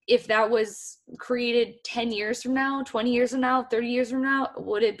 if that was created 10 years from now, 20 years from now, 30 years from now,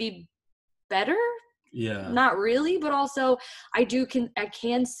 would it be better? Yeah. Not really, but also I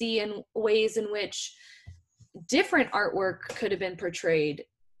can see in ways in which different artwork could have been portrayed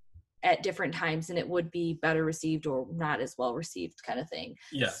at different times and it would be better received or not as well received, kind of thing.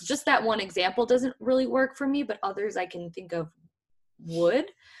 Yes. So just that one example doesn't really work for me, but others I can think of would.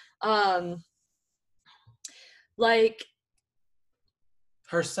 Like,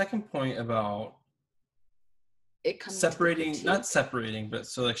 her second point about it comes not separating, but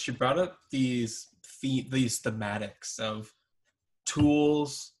so like she brought up these thematics of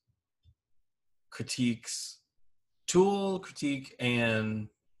tools, critique, and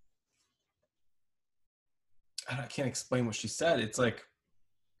I can't explain what she said. It's like,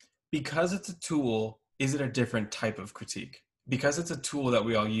 because it's a tool, is it a different type of critique? Because it's a tool that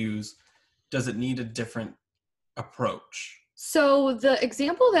we all use, does it need a different approach? So the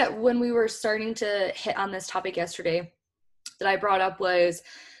example that when we were starting to hit on this topic yesterday that I brought up was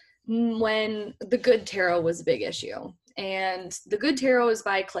when the Good Tarot was a big issue. And the Good Tarot is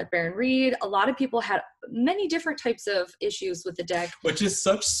by Colette Baron-Reid. A lot of people had many different typs of issues with the deck, which is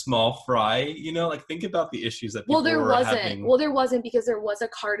such small fry. You know, like think about the issues that people there wasn't because there was a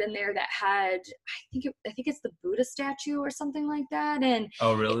card in there that had I think it's the Buddha statue or something like that. And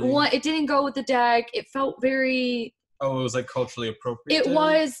oh really? It didn't go with the deck. It felt very. Oh, it was like culturally appropriate. It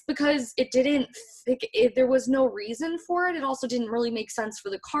was because it didn't. There was no reason for it. It also didn't really make sense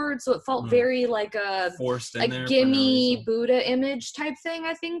for the card, so it felt very like a forced in there gimme Buddha image type thing.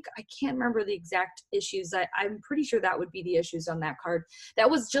 I think I can't remember the exact issues. I'm pretty sure that would be the issues on that card. That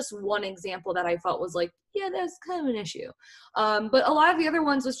was just one example that I felt was like, yeah, that's kind of an issue. But a lot of the other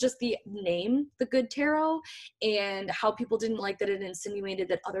ones was just the name, the Good Tarot, and how people didn't like that it insinuated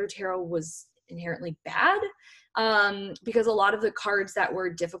that other tarot was inherently bad. Because a lot of the cards that were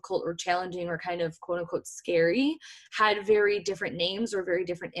difficult or challenging or kind of quote unquote scary had very different names or very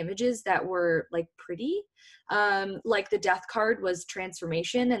different images that were like pretty. Like the Death card was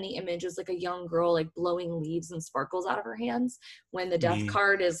transformation, and the image is like a young girl like blowing leaves and sparkles out of her hands, when the Death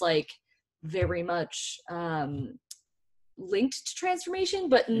card is like very much linked to transformation,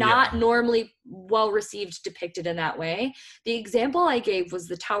 but not normally well received depicted in that way. The example I gave was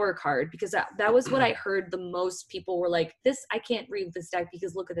the Tower card, because that was what I heard the most. People were like, this, I can't read this deck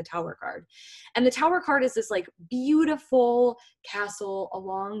because look at the Tower card. And the Tower card is this like beautiful castle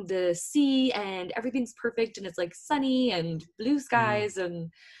along the sea, and everything's perfect, and it's like sunny and blue skies and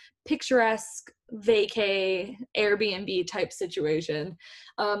picturesque vacay Airbnb type situation.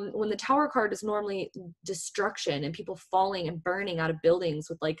 When the Tower card is normally destruction and people falling and burning out of buildings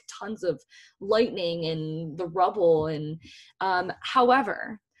with like tons of lightning and the rubble. And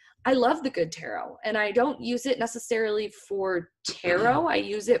however, I love the Good Tarot, and I don't use it necessarily for tarot. I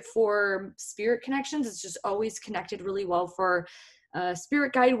use it for spirit connections. It's just always connected really well for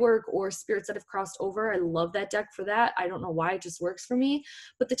spirit guide work or spirits that have crossed over. I love that deck for that. I don't know why, it just works for me.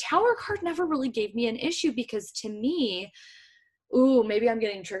 But the Tower card never really gave me an issue, because to me, maybe I'm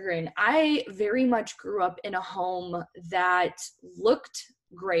getting triggering. I very much grew up in a home that looked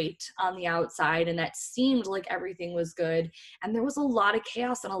great on the outside and that seemed like everything was good. And there was a lot of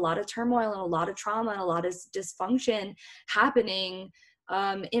chaos and a lot of turmoil and a lot of trauma and a lot of dysfunction happening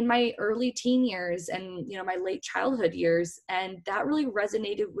in my early teen years and, my late childhood years. And that really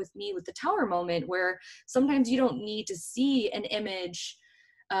resonated with me with the Tower moment, where sometimes you don't need to see an image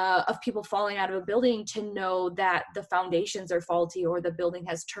of people falling out of a building to know that the foundations are faulty or the building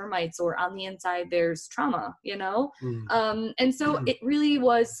has termites or on the inside there's trauma, And so it really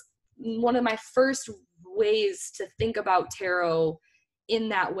was one of my first ways to think about tarot in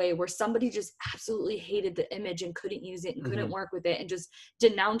that way, where somebody just absolutely hated the image and couldn't use it and couldn't work with it and just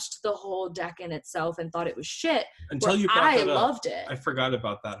denounced the whole deck in itself and thought it was shit. Until you brought that up. I loved it. I forgot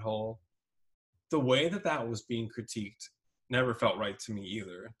about the way that was being critiqued never felt right to me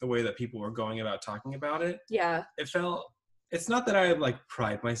either. The way that people were going about talking about it. Yeah. It's not that I like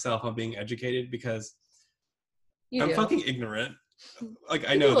pride myself on being educated, because I'm fucking ignorant. Like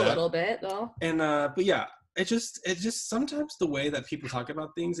I know that. A little bit though. And but yeah, it just sometimes the way that people talk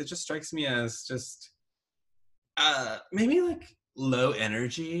about things, it just strikes me as just maybe like low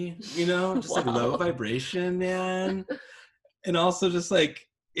energy, just like low vibration, man. And also just like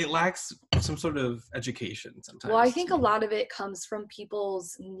it lacks some sort of education sometimes. Well, I think a lot of it comes from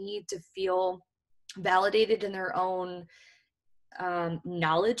people's need to feel validated in their own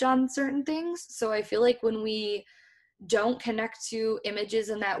knowledge on certain things. So I feel like when we don't connect to images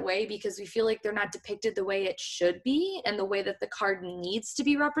in that way because we feel like they're not depicted the way it should be and the way that the card needs to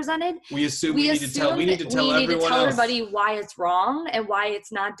be represented, we need to tell everybody why it's wrong and why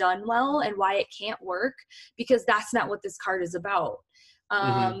it's not done well and why it can't work, because that's not what this card is about.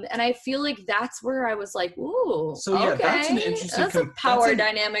 And I feel like that's where I was like, ooh, so yeah, okay. That's an interesting power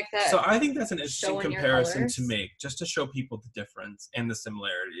dynamic. So I think that's an interesting comparison to make, just to show people the difference and the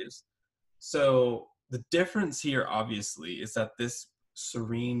similarities. So the difference here, obviously, is that this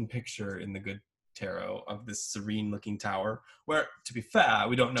serene picture in the Good Tarot of this serene-looking tower, where, to be fair,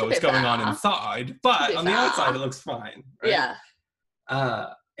 we don't know what's going on inside, but on the outside, it looks fine. Right? Yeah.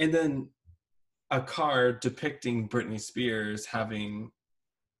 And then a card depicting Britney Spears having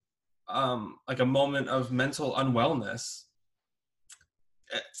like a moment of mental unwellness.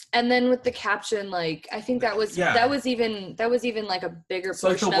 And then with the caption, like, I think that was even like a bigger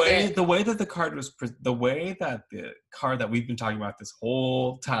portion like of it. The way that the card was, the way that the card that we've been talking about this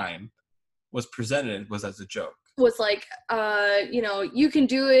whole time was presented was as a joke. Was like, you know, you can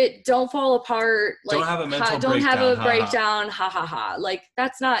do it. Don't fall apart. Like, don't have a mental breakdown. Don't have a breakdown. Ha ha ha. Like,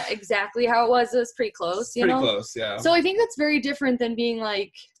 that's not exactly how it was. It was pretty close. You know? Pretty close, yeah. So I think that's very different than being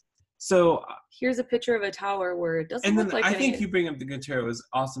like, so here's a picture of a tower where it doesn't look like. I think you bring up the Gutierrez was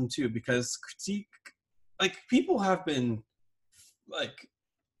awesome too, because critique, like, people have been like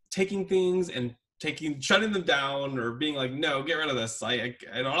taking things and shutting them down or being like, no, get rid of this. I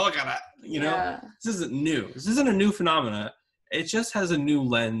don't look at it. You know, this isn't new. This isn't a new phenomena. It just has a new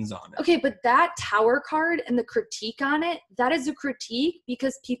lens on it. Okay, but that tower card and the critique on it, that is a critique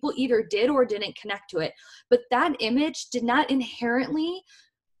because people either did or didn't connect to it. But that image did not inherently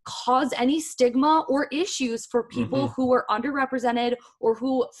cause any stigma or issues for people who are underrepresented or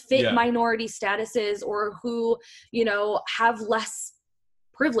who fit minority statuses or who, you know, have less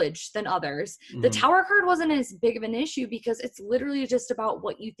privilege than others. The tower card wasn't as big of an issue because it's literally just about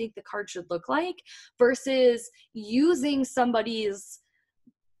what you think the card should look like versus using somebody's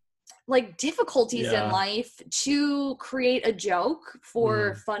like difficulties in life to create a joke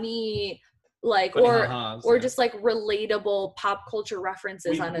for funny, like, or just like relatable pop culture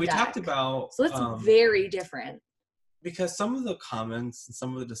references on a we deck. Talked about, so it's very different. Because some of the comments and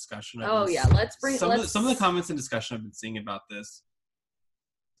some of the discussion. Some of the comments and discussion I've been seeing about this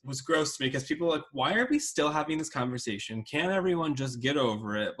was gross to me because people are like, why are we still having this conversation? Can't everyone just get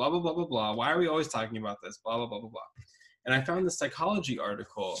over it? Blah, blah, blah, blah, blah. Why are we always talking about this? Blah, blah, blah, blah, blah. And I found this psychology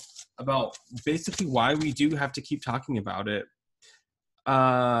article about basically why we do have to keep talking about it.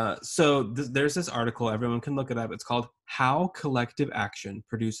 There's this article, everyone can look it up. It's called How Collective Action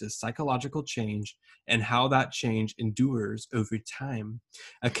Produces Psychological Change and How That Change Endures Over Time.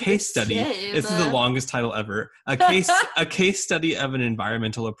 A case study. This is the longest title ever. A case study of an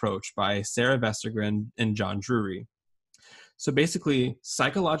environmental approach by Sarah Vestergren and John Drury. So basically,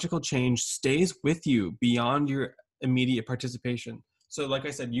 psychological change stays with you beyond your immediate participation. So like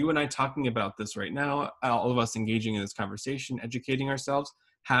I said, you and I talking about this right now, all of us engaging in this conversation, educating ourselves,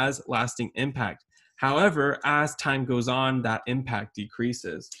 has lasting impact. However, as time goes on, that impact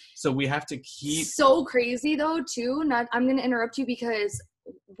decreases. So we have to keep... So crazy though, too. I'm going to interrupt you because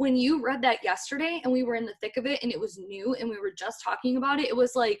when you read that yesterday and we were in the thick of it and it was new and we were just talking about it, it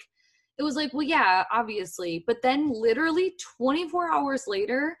was like, well, yeah, obviously. But then literally 24 hours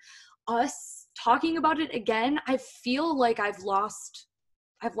later, us talking about it again, I feel like I've lost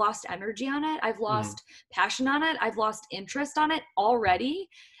energy on it. I've lost passion on it. I've lost interest on it already.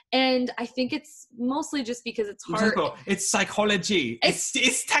 And I think it's mostly just because it's hard. It's psychology. It's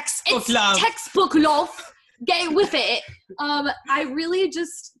textbook love. Textbook love. Get with it. I really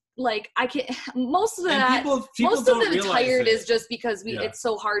just like, I can't, most of the tired is just because it's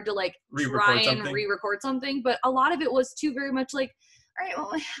so hard to like re-record something. But a lot of it was too very much like, all right,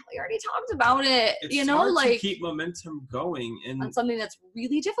 well, we already talked about it. It's hard to keep momentum going on something that's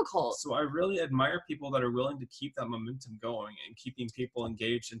really difficult. So I really admire people that are willing to keep that momentum going and keeping people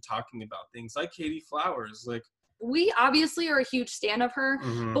engaged and talking about things like Katie Flowers. Like, we obviously are a huge stan of her,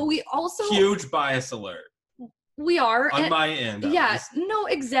 but we also huge bias alert. We are on my end. Yes, no,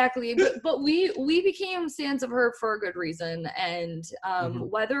 exactly. but we became stans of her for a good reason, and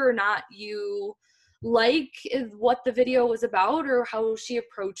whether or not you like what the video was about or how she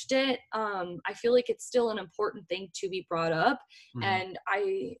approached it, I feel like it's still an important thing to be brought up. And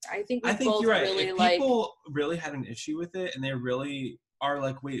I think both you're right. Really if people really had an issue with it and they really are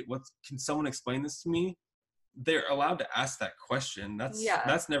like, wait, can someone explain this to me? They're allowed to ask that question.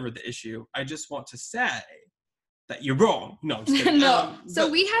 That's never the issue. I just want to say that you're wrong. No, I'm just kidding. No. So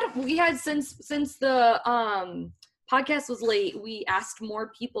we had since the podcast was late, we asked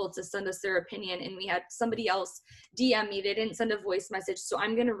more people to send us their opinion, and we had somebody else DM me. They didn't send a voice message, so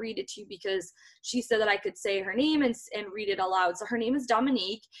I'm going to read it to you because she said that I could say her name and read it aloud. So her name is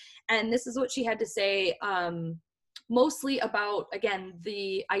Dominique, and this is what she had to say, mostly about, again,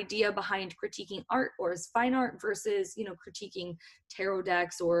 the idea behind critiquing art or as fine art versus, critiquing tarot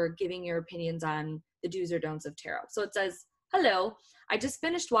decks or giving your opinions on the do's or don'ts of tarot. So it says, hello, I just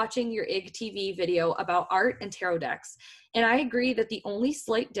finished watching your IGTV video about art and tarot decks, and I agree that the only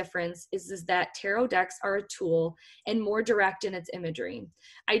slight difference is that tarot decks are a tool and more direct in its imagery.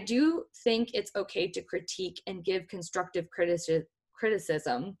 I do think it's okay to critique and give constructive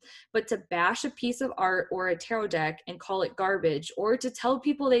criticism, but to bash a piece of art or a tarot deck and call it garbage, or to tell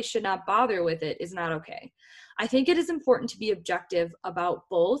people they should not bother with it, is not okay. I think it is important to be objective about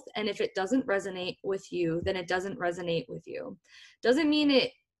both, and if it doesn't resonate with you, then it doesn't resonate with you. Doesn't mean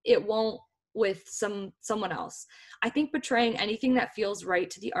it won't with someone else. I think portraying anything that feels right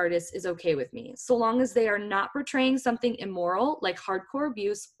to the artist is okay with me, so long as they are not portraying something immoral like hardcore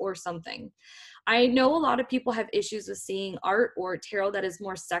abuse or something. I know a lot of people have issues with seeing art or tarot that is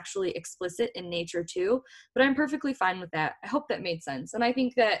more sexually explicit in nature too, but I'm perfectly fine with that. I hope that made sense. And I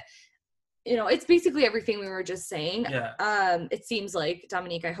think that, you know, it's basically everything we were just saying. Yeah. It seems like,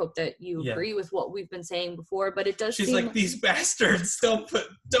 Dominique, I hope that you agree with what we've been saying before, but it does She's like, these bastards, don't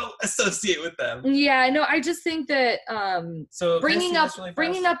associate with them. Yeah, no, I just think that so bringing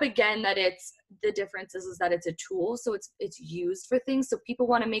up again that it's, the difference is that it's a tool, so it's used for things, so people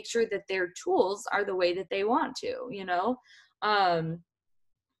want to make sure that their tools are the way that they want to, you know?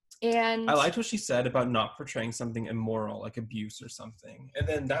 And I liked what she said about not portraying something immoral, like abuse or something. And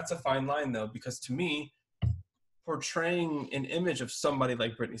then that's a fine line, though, because to me, portraying an image of somebody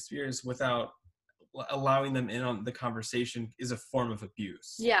like Britney Spears without allowing them in on the conversation is a form of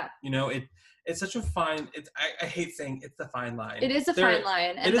abuse. Yeah. You know, it's such a fine, I hate saying it's a fine line. It is a fine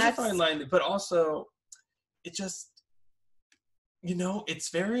line. And it is a fine line, but also it just, you know, it's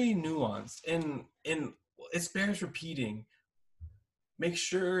very nuanced and it bears repeating. Make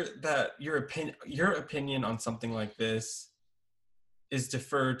sure that your opinion on something like this is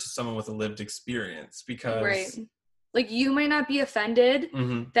deferred to someone with a lived experience, because right. Like, you might not be offended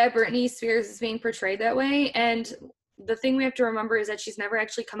that Britney Spears is being portrayed that way, and the thing we have to remember is that she's never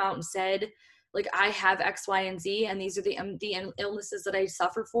actually come out and said, like, I have X, Y, and Z, and these are the illnesses that I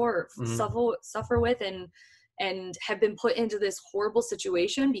suffer with, and have been put into this horrible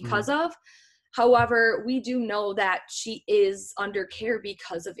situation because of. However, we do know that she is under care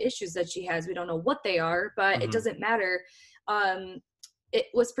because of issues that she has. We don't know what they are, but it doesn't matter. It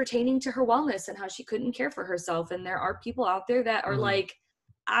was pertaining to her wellness and how she couldn't care for herself. And there are people out there that are like,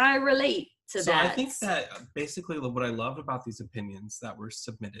 I relate to that. So I think that basically what I loved about these opinions that were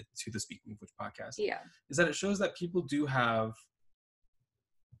submitted to the Speaking of Which podcast is that it shows that people do have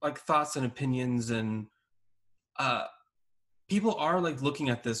like thoughts and opinions, and people are like looking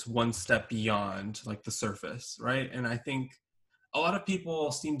at this one step beyond like the surface, right? And I think a lot of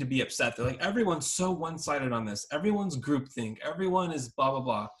people seem to be upset. They're like, everyone's so one-sided on this. Everyone's groupthink. Everyone is blah, blah,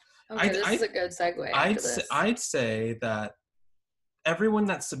 blah. Okay, this is a good segue. I'd say that everyone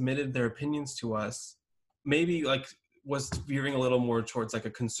that submitted their opinions to us maybe like was veering a little more towards like a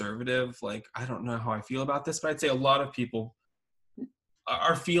conservative, like, I don't know how I feel about this, but I'd say a lot of people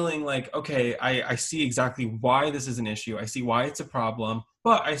are feeling like, okay, I see exactly why this is an issue. I see why it's a problem,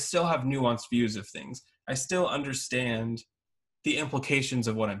 but I still have nuanced views of things. I still understand the implications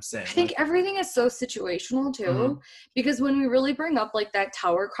of what I'm saying. I think everything is so situational too, because when we really bring up like that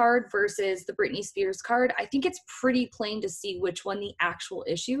Tower card versus the Britney Spears card, I think it's pretty plain to see which one the actual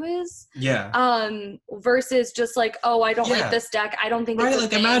issue is. Yeah. Versus just like, oh, I don't like this deck. I don't think it's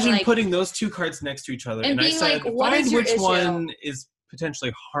like imagine like, putting those two cards next to each other and being I said, like, what is your which issue? one is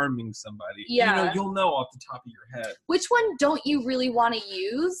potentially harming somebody. Yeah. You know, you'll know off the top of your head. Which one don't you really want to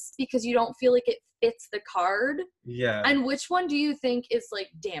use because you don't feel like it fits the card? Yeah. And which one do you think is like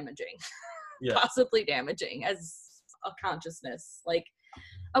damaging? Possibly damaging as a consciousness. Like,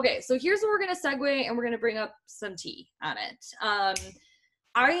 okay, so here's where we're going to segue and we're going to bring up some tea on it.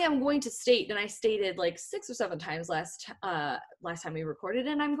 I am going to state, and I stated like 6 or 7 times last time we recorded,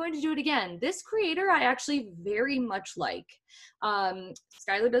 and I'm going to do it again. This creator I actually very much like.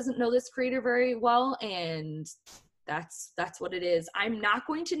 Skylar doesn't know this creator very well, and that's what it is. I'm not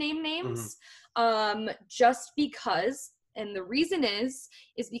going to name names, just because, and the reason is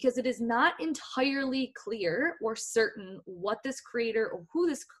because it is not entirely clear or certain what this creator or who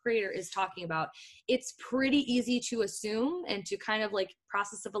this creator is talking about. It's pretty easy to assume and to kind of like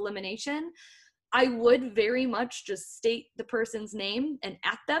process of elimination. I would very much just state the person's name and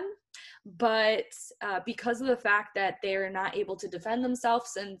at them, but because of the fact that they're not able to defend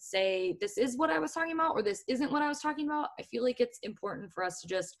themselves and say, this is what I was talking about or this isn't what I was talking about, I feel like it's important for us to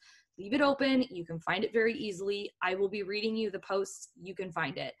just leave it open. You can find it very easily. I will be reading you the posts. You can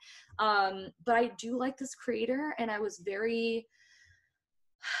find it. But I do like this creator, and I was very,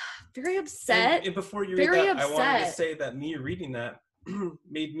 very upset. And before you read that, I wanted to say that me reading that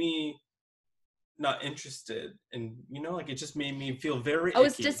made me not interested, and like it just made me feel very icky. I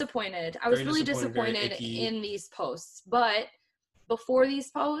was disappointed. I was really disappointed in these posts. But before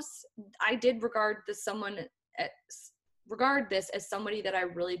these posts, I did regard someone regard this as somebody that I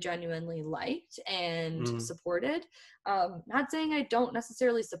really genuinely liked and supported. Not saying I don't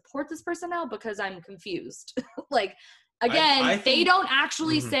necessarily support this person now because I'm confused. Like, again, I think, they don't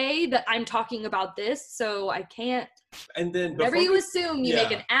actually say that I'm talking about this, so I can't. And then whatever you assume, you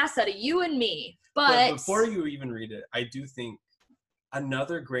make an ass out of you and me. But before you even read it, I do think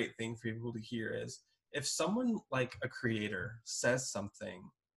another great thing for people to hear is if someone like a creator says something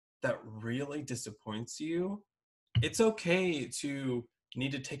that really disappoints you, it's okay to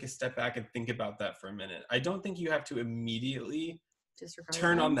need to take a step back and think about that for a minute. I don't think you have to immediately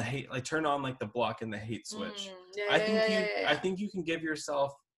turn on the hate, like turn on like the block and the hate switch. I think you can give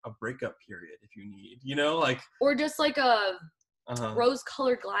yourself a breakup period if you need, you know, like, or just like a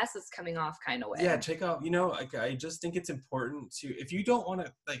rose-colored glasses coming off kind of way. Yeah, check out, you know, like, I just think it's important to, if you don't want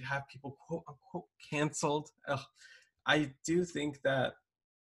to like have people quote unquote canceled, I do think that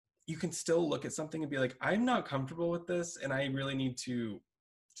you can still look at something and be like, I'm not comfortable with this, and I really need to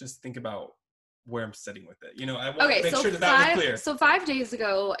just think about where I'm sitting with it. You know, I want to make sure that was clear. So 5 days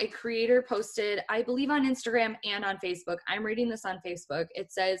ago, a creator posted, I believe on Instagram and on Facebook. I'm reading this on Facebook.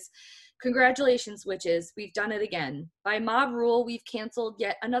 It says, "Congratulations, witches. We've done it again. By mob rule, we've canceled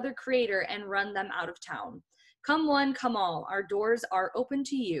yet another creator and run them out of town. Come one, come all. Our doors are open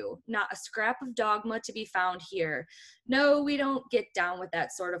to you. Not a scrap of dogma to be found here. No, we don't get down with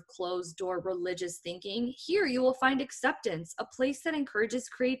that sort of closed-door religious thinking. Here you will find acceptance, a place that encourages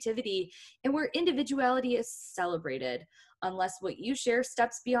creativity and where individuality is celebrated. Unless what you share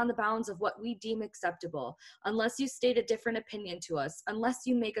steps beyond the bounds of what we deem acceptable, unless you state a different opinion to us, unless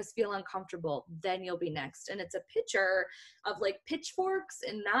you make us feel uncomfortable, then you'll be next." And it's a picture of like pitchforks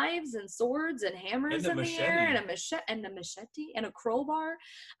and knives and swords and hammers in the air and a machete and a crowbar.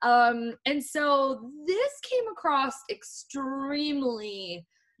 And so this came across extremely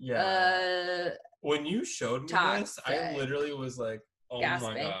when you showed me toxic. This, I literally was like, oh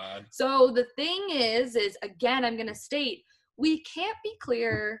gasping. My God. So the thing is again, I'm going to state, we can't be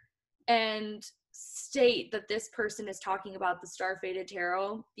clear and state that this person is talking about the Star Fated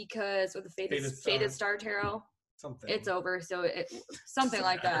Tarot because, or the Fated Star Tarot. Something. It's over. So something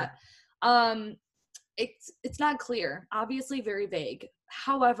like that. It's not clear. Obviously very vague.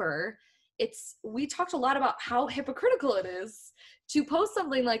 However, we talked a lot about how hypocritical it is to post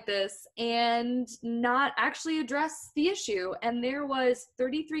something like this and not actually address the issue. And there was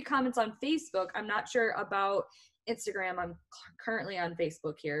 33 comments on Facebook. I'm not sure about Instagram. I'm currently on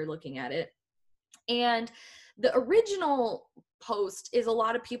Facebook here looking at it. And the original post is a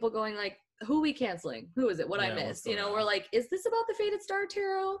lot of people going like, who are we canceling? Who is it? What I missed? You know, we're like, is this about the Fated Star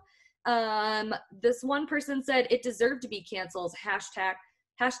Tarot? This one person said it deserved to be canceled.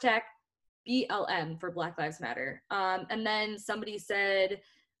 Hashtag BLM for Black Lives Matter. And then somebody said,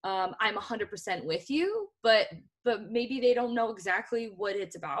 I'm 100% with you, but maybe they don't know exactly what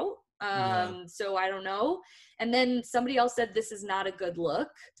it's about. So I don't know. And then somebody else said, this is not a good look.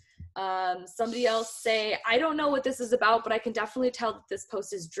 Somebody else say, I don't know what this is about, but I can definitely tell that this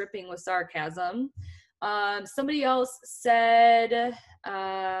post is dripping with sarcasm. Somebody else said,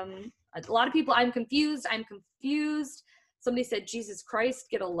 a lot of people, I'm confused. Somebody said, Jesus Christ,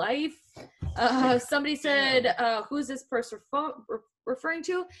 get a life. Somebody said, who's this person referring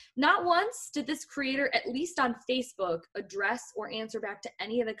to? Not once did this creator, at least on Facebook, address or answer back to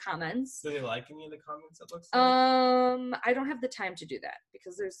any of the comments. Do they like any of the comments, it looks like? I don't have the time to do that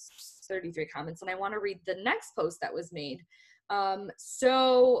because there's 33 comments and I want to read the next post that was made.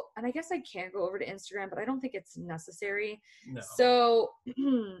 So, and I guess I can go over to Instagram, but I don't think it's necessary. No. So,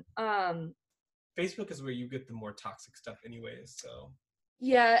 Facebook is where you get the more toxic stuff anyways, so.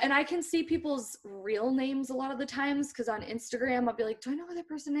 Yeah, and I can see people's real names a lot of the times because on Instagram, I'll be like, do I know who that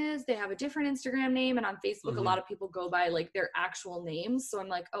person is? They have a different Instagram name. And on Facebook, a lot of people go by like their actual names. So I'm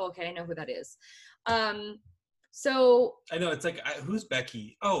like, oh, okay, I know who that is. So. I know, it's like, who's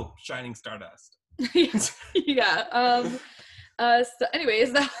Becky? Oh, Shining Stardust. Yeah. So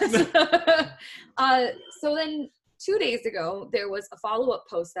anyways, that was, so then 2 days ago, there was a follow-up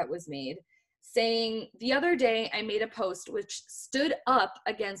post that was made saying, the other day I made a post which stood up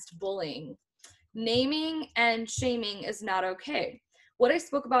against bullying. Naming and shaming is not okay. What I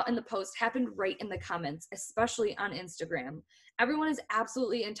spoke about in the post happened right in the comments, especially on Instagram. Everyone is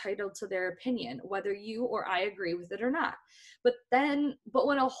absolutely entitled to their opinion, whether you or I agree with it or not. But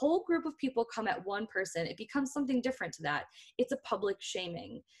when a whole group of people come at one person, it becomes something different to that. It's a public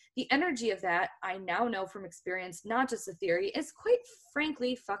shaming. The energy of that, I now know from experience, not just a theory, is quite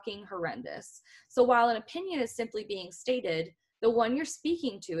frankly fucking horrendous. So while an opinion is simply being stated, the one you're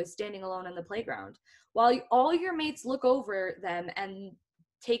speaking to is standing alone in the playground. While all your mates look over them and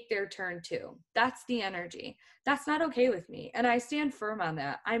take their turn too. That's the energy. That's not okay with me. And I stand firm on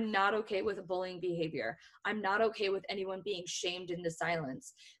that. I'm not okay with bullying behavior. I'm not okay with anyone being shamed into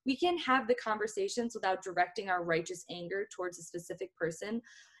silence. We can have the conversations without directing our righteous anger towards a specific person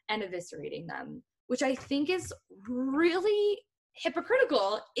and eviscerating them, which I think is really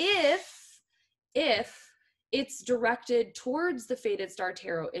hypocritical if it's directed towards the Fated Star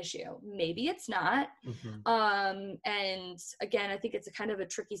Tarot issue. Maybe it's not. Mm-hmm. And again, I think it's a kind of a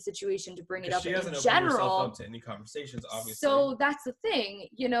tricky situation to bring it up in general. She hasn't opened herself up to any conversations, obviously. So that's the thing.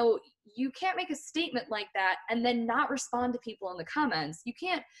 You know, you can't make a statement like that and then not respond to people in the comments. You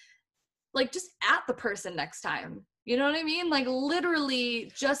can't, like, just at the person next time. You know what I mean? Like,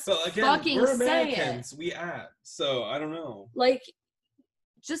 literally just fucking say it. We at. So, I don't know. Like,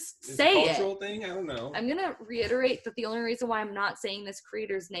 just say it. Cultural thing? I don't know. I'm going to reiterate that the only reason why I'm not saying this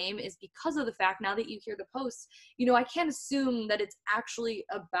creator's name is because of the fact, now that you hear the post, you know, I can't assume that it's actually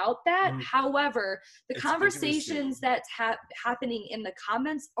about that. However, the conversations that's happening in the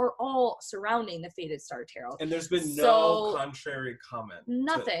comments are all surrounding the Fated Star Tarot. And there's been no contrary comment.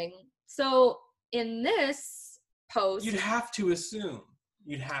 Nothing. So in this post, you'd have to assume.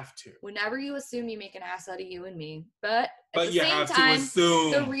 You'd have to. Whenever you assume, you make an ass out of you and me. But at the you same have time, to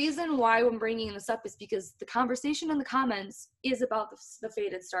assume. The reason why I'm bringing this up is because the conversation in the comments is about the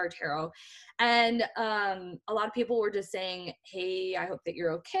Fated Star Tarot. And a lot of people were just saying, hey, I hope that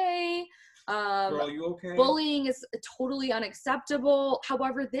you're okay. Girl, you okay? Bullying is totally unacceptable.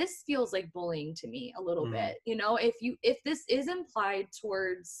 However, this feels like bullying to me a little bit. You know, if this is implied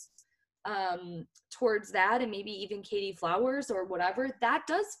towards that, and maybe even Katie Flowers or whatever, that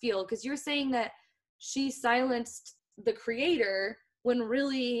does feel, because you're saying that she silenced the creator when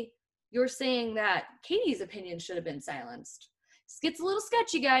really you're saying that Katie's opinion should have been silenced. This gets a little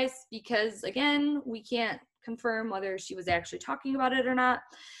sketchy, guys, because again, we can't confirm whether she was actually talking about it or not.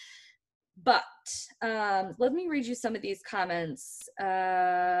 But let me read you some of these comments.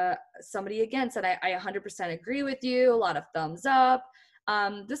 Somebody again said, I 100% agree with you. A lot of thumbs up.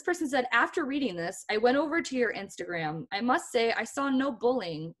 This person said, after reading this, I went over to your Instagram. I must say I saw no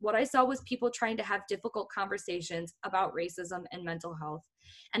bullying. What I saw was people trying to have difficult conversations about racism and mental health,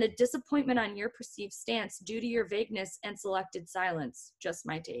 and a disappointment on your perceived stance due to your vagueness and selected silence. Just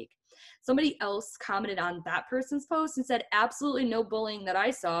my take. Somebody else commented on that person's post and said, absolutely no bullying that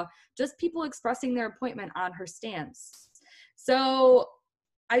I saw, just people expressing their appointment on her stance. So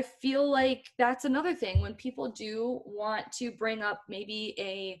I feel like that's another thing when people do want to bring up maybe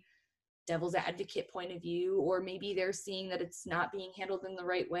a devil's advocate point of view, or maybe they're seeing that it's not being handled in the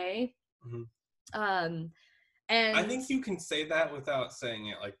right way. And I think you can say that without saying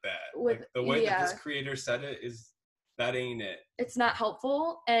it like that. Like the way that this creator said it is, that ain't it. It's not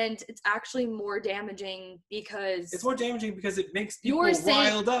helpful, and it's actually more damaging because it makes people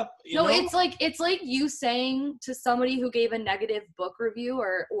riled up. You know? It's like you saying to somebody who gave a negative book review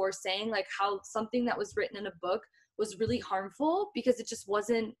or saying like how something that was written in a book was really harmful because it just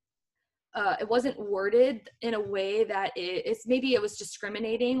wasn't worded in a way that maybe it was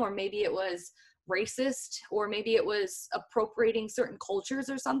discriminating, or maybe it was racist, or maybe it was appropriating certain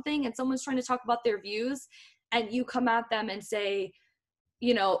cultures or something, and someone's trying to talk about their views, and you come at them and say,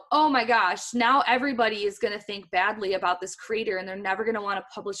 you know, oh my gosh, now everybody is going to think badly about this creator and they're never going to want to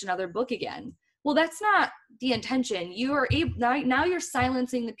publish another book again. Well, that's not the intention. You are now you're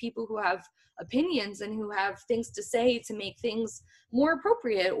silencing the people who have opinions and who have things to say to make things more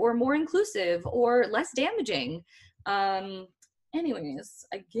appropriate or more inclusive or less damaging. Anyways,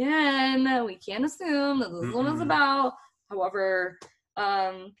 again, we can't assume that this is what it's about. However,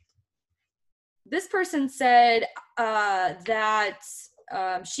 this person said that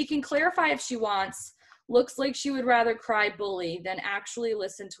she can clarify if she wants. Looks like she would rather cry bully than actually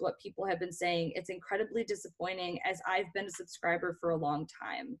listen to what people have been saying. It's incredibly disappointing, as I've been a subscriber for a long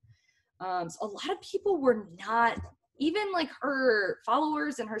time. So a lot of people were not, even like her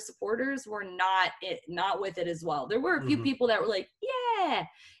followers and her supporters were not with it as well. There were a few people that were like, yeah,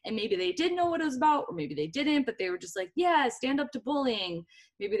 and maybe they did know what it was about, or maybe they didn't, but they were just like, yeah, stand up to bullying.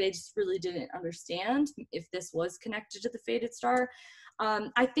 Maybe they just really didn't understand if this was connected to the Fated Star.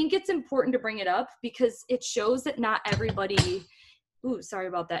 I think it's important to bring it up because it shows that not everybody, sorry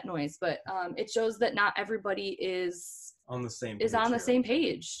about that noise, but it shows that not everybody is on the same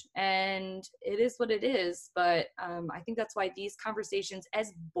page, and it is what it is. But I think that's why these conversations,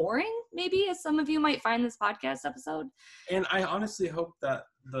 as boring maybe as some of you might find this podcast episode, and I honestly hope that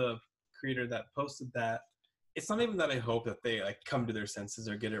the creator that posted that it's not even that I hope that they like come to their senses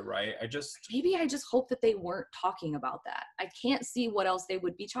or get it right. I just hope that they weren't talking about that. I can't see what else they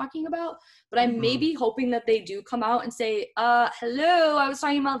would be talking about, but I'm maybe hoping that they do come out and say, hello, I was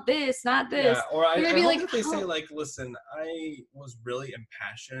talking about this, not this. Yeah, or I hope like, that they say like, listen, I was really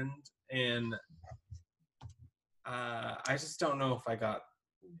impassioned and I just don't know if I got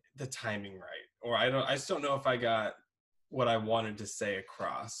the timing right, or I just don't know if I got what I wanted to say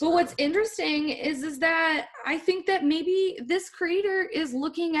across. But what's interesting is that I think that maybe this creator is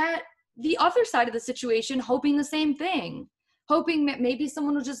looking at the other side of the situation, hoping the same thing, hoping that maybe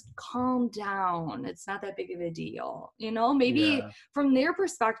someone will just calm down. It's not that big of a deal, you know? Maybe from their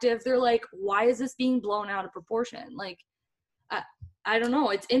perspective, they're like, why is this being blown out of proportion? Like, I don't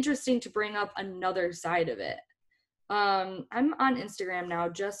know. It's interesting to bring up another side of it. I'm on Instagram now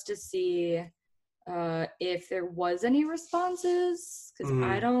just to see if there was any responses, because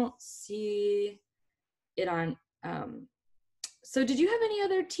I don't see it on so did you have any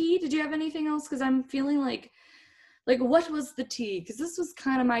other tea? Did you have anything else? Because I'm feeling like what was the tea? Because this was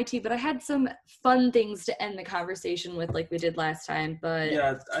kind of my tea, but I had some fun things to end the conversation with like we did last time. But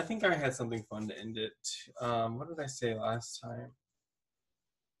yeah, I think I had something fun to end it. What did I say last time?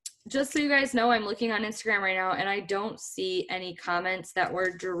 Just so you guys know, I'm looking on Instagram right now and I don't see any comments that were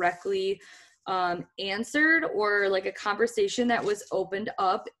directly answered or like a conversation that was opened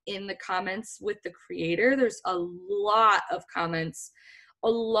up in the comments with the creator. There's a lot of comments, a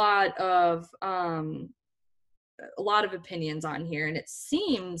lot of opinions on here, and it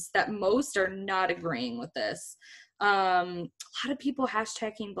seems that most are not agreeing with this. A lot of people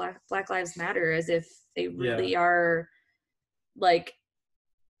hashtagging Black Lives Matter as if they really are like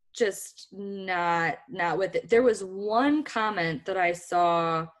just not with it. There was one comment that I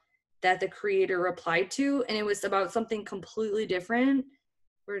saw that the creator replied to, and it was about something completely different.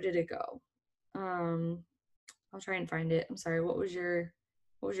 Where did it go? I'll try and find it. I'm sorry. What was your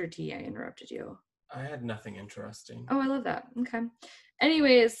tea? I interrupted you. I had nothing interesting. Oh, I love that. Okay.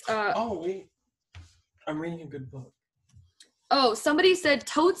 Anyways. Oh, wait. I'm reading a good book. Oh, somebody said,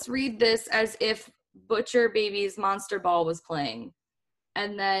 totes read this as if Butcher Baby's Monster Ball was playing.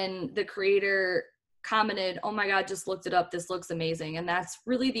 And then the creator commented, oh my God, just looked it up. This looks amazing. And that's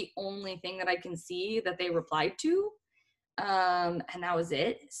really the only thing that I can see that they replied to. And that was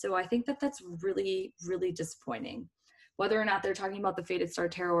it. So I think that that's really, really disappointing. Whether or not they're talking about the Faded Star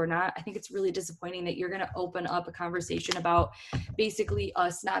Tarot or not, I think it's really disappointing that you're going to open up a conversation about basically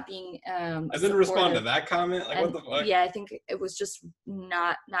us not being I didn't respond to that comment. Like, what the fuck? Yeah, I think it was just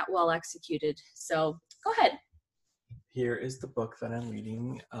not well executed. So go ahead. Here is the book that I'm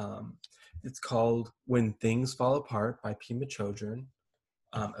reading. It's called When Things Fall Apart by Pema Chodron.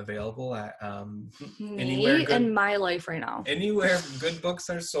 Available at anywhere in my life right now. Anywhere good books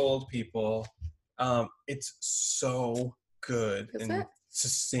are sold, people. It's so good and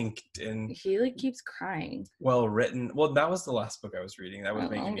succinct, and he like keeps crying. Well written. Well, that was the last book I was reading. That was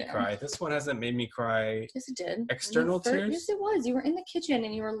making me cry. This one hasn't made me cry. Yes, it did. External tears? Yes, it was. You were in the kitchen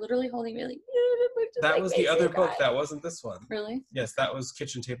and you were literally holding me like. That was the other book. That wasn't this one. Really? Yes, that was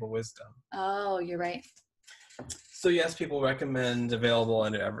Kitchen Table Wisdom. Oh, you're right. So yes, people recommend, available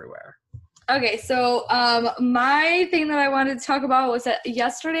and everywhere. Okay, so my thing that I wanted to talk about was that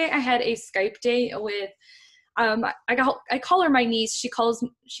yesterday I had a Skype date with I call her my niece. She calls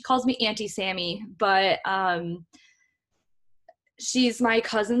me Auntie Sammy, but she's my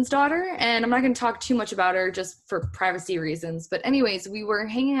cousin's daughter, and I'm not going to talk too much about her just for privacy reasons. But anyways, we were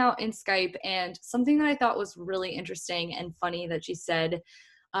hanging out in Skype, and something that I thought was really interesting and funny that she said,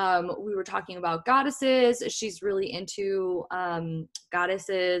 we were talking about goddesses. She's really into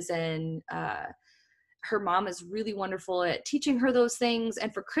goddesses, and her mom is really wonderful at teaching her those things.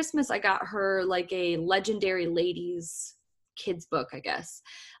 And for Christmas, I got her like a Legendary Ladies kids book, I guess.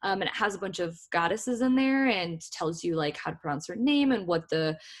 And it has a bunch of goddesses in there and tells you like how to pronounce her name and what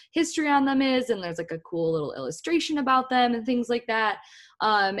the history on them is. And there's like a cool little illustration about them and things like that.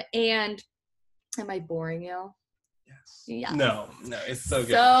 And am I boring you? Yes. Yeah. No, it's so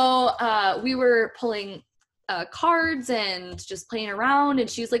good. So we were pulling cards and just playing around, and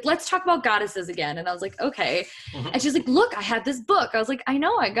she was like, let's talk about goddesses again. And I was like, okay. And she's like, look, I had this book. I was like, I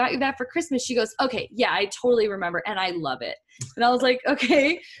know, I got you that for Christmas. She goes, okay, yeah, I totally remember, and I love it. And I was like,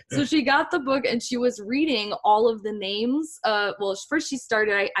 okay. So she got the book and she was reading all of the names. Well, first she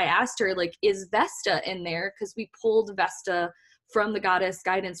started, I asked her, like, is Vesta in there? Because we pulled Vesta from the Goddess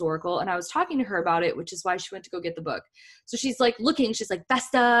Guidance Oracle, and I was talking to her about it, which is why she went to go get the book. So she's like looking, she's like,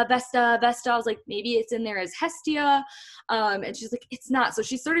 Vesta, Vesta, Vesta. I was like, maybe it's in there as Hestia. And she's like, it's not. So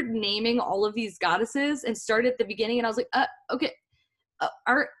she started naming all of these goddesses and started at the beginning, and I was like, okay.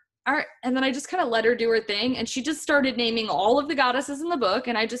 all right. And then I just kind of let her do her thing. And she just started naming all of the goddesses in the book.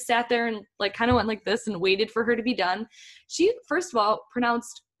 And I just sat there and like kind of went like this and waited for her to be done. She, first of all,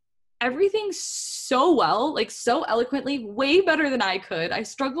 pronounced everything so well, like so eloquently, way better than I could. I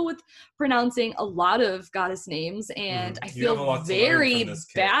struggle with pronouncing a lot of goddess names and I feel very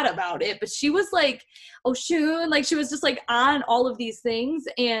bad about it. But she was like, oh, shoot. Like she was just like on all of these things.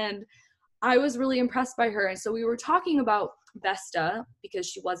 And I was really impressed by her. And so we were talking about Vesta because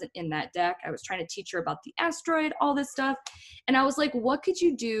she wasn't in that deck. I was trying to teach her about the asteroid, all this stuff. And I was like, what could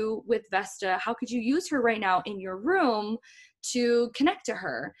you do with Vesta? How could you use her right now in your room to connect to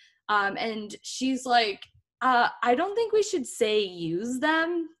her? And she's like, I don't think we should say use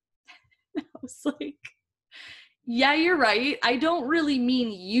them. I was like, yeah, you're right. I don't really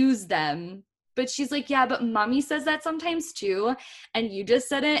mean use them. But she's like, yeah, but mommy says that sometimes too. And you just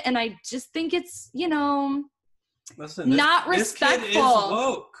said it. And I just think it's, you know, not respectful. This kid is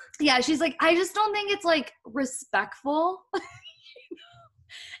woke. Yeah, she's like, I just don't think it's like respectful. And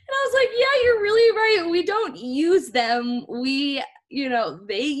I was like, yeah, you're really right. We don't use them. We, you know,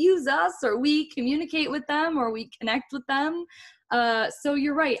 they use us, or we communicate with them, or we connect with them. So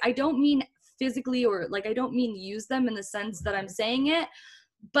you're right. I don't mean physically, or like, I don't mean use them in the sense that I'm saying it,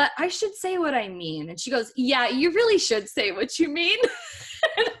 but I should say what I mean. And she goes, yeah, you really should say what you mean.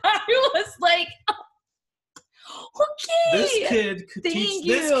 And I was like, okay. This kid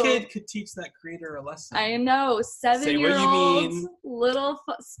could teach that creator a lesson. I know, 7-year-old little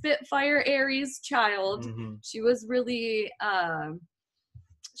Spitfire Aries child. Mm-hmm. She was really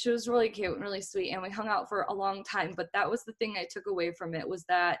cute and really sweet, and we hung out for a long time. But that was the thing I took away from it, was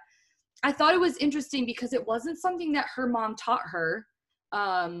that I thought it was interesting because it wasn't something that her mom taught her.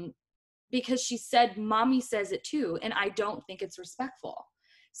 Because she said, mommy says it too, and I don't think it's respectful.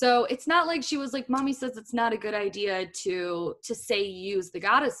 So it's not like she was like, mommy says it's not a good idea to say use the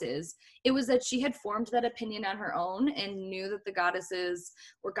goddesses. It was that she had formed that opinion on her own and knew that the goddesses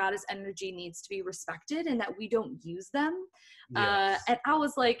or goddess energy needs to be respected and that we don't use them. Yes. And I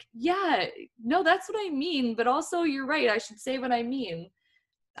was like, yeah, no, that's what I mean. But also you're right. I should say what I mean.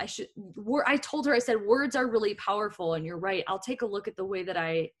 I told her, I said, words are really powerful, and you're right. I'll take a look at the way that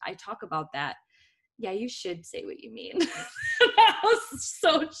I talk about that. Yeah, you should say what you mean. I was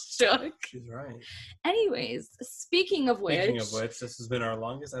so shook. She's right. Anyways, speaking of which, this has been our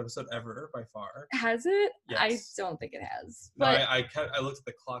longest episode ever by far. Has it? Yes. I don't think it has. But no, I looked at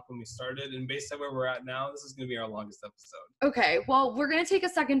the clock when we started, and based on where we're at now, this is going to be our longest episode. Okay, well, we're going to take a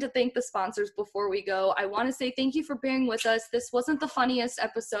second to thank the sponsors before we go. I want to say thank you for bearing with us. This wasn't the funniest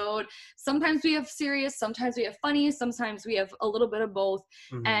episode. Sometimes we have serious, sometimes we have funny, sometimes we have a little bit of both.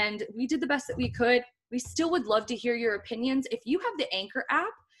 Mm-hmm. And we did the best that we could. We still would love to hear your opinions. If you have the Anchor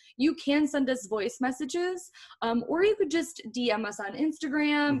app, you can send us voice messages, or you could just DM us on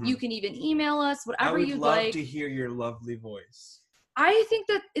Instagram. Mm-hmm. You can even email us, whatever you'd like. I would love to hear your lovely voice. I think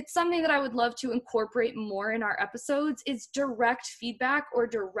that it's something that I would love to incorporate more in our episodes, is direct feedback or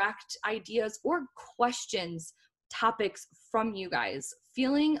direct ideas or questions, topics from you guys.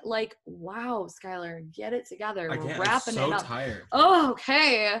 Feeling like, wow, Skylar, get it together. We're wrapping it up. I'm so tired. Oh,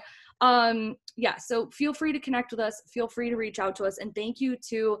 okay. Yeah, so feel free to connect with us. Feel free to reach out to us. And thank you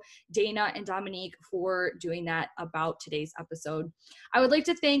to Dana and Dominique for doing that about today's episode. I would like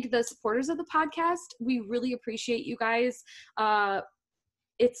to thank the supporters of the podcast. We really appreciate you guys.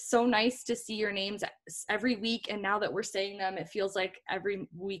 It's so nice to see your names every week. And now that we're saying them, it feels like every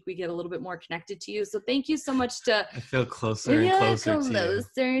week we get a little bit more connected to you. So thank you so much to... I feel closer and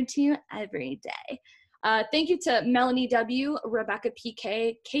closer to you every day. Thank you to Melanie W., Rebecca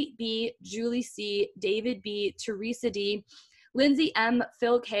PK, Kate B., Julie C., David B., Teresa D., Lindsay M.,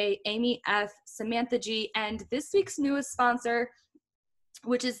 Phil K., Amy F., Samantha G., and this week's newest sponsor,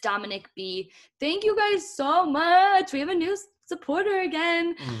 which is Dominic B. Thank you guys so much. We have a new supporter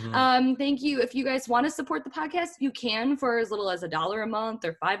again. Mm-hmm. Thank you. If you guys want to support the podcast, you can for as little as $1 a month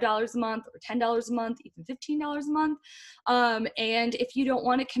or $5 a month or $10 a month, even $15 a month. And if you don't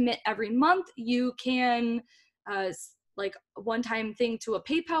want to commit every month, you can like a one-time thing to a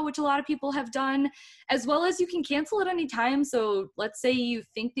PayPal, which a lot of people have done, as well as you can cancel at any time. So let's say you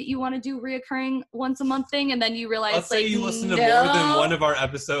think that you want to do reoccurring once a month thing, and then you realize, let's say you listen to more than one of our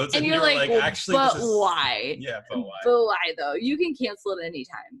episodes, and you're like well, actually, but why? Yeah, but why? But why though? You can cancel at any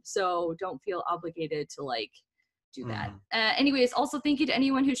time, so don't feel obligated to like do that. Anyways, also thank you to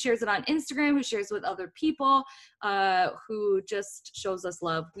anyone who shares it on Instagram, who shares with other people, who just shows us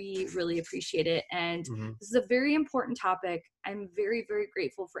love. We really appreciate it. And this is a very important topic. I'm very, very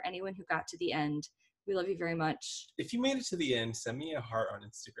grateful for anyone who got to the end. We love you very much. If you made it to the end, send me a heart on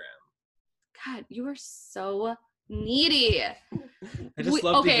Instagram. God, you are so needy. I just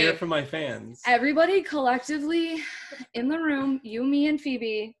love to hear from my fans. Everybody collectively in the room, you, me, and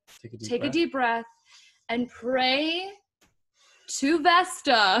Phoebe, take a deep breath and pray to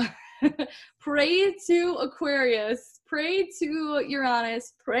Vesta. Pray to Aquarius. Pray to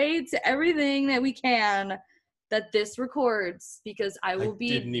Uranus. Pray to everything that we can that this records, because I will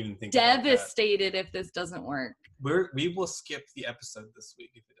be devastated if this doesn't work. We will skip the episode this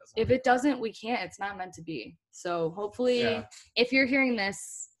week if it doesn't. If it doesn't, we can't. It's not meant to be. So hopefully, if you're hearing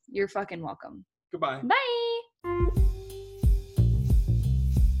this, you're fucking welcome. Goodbye. Bye.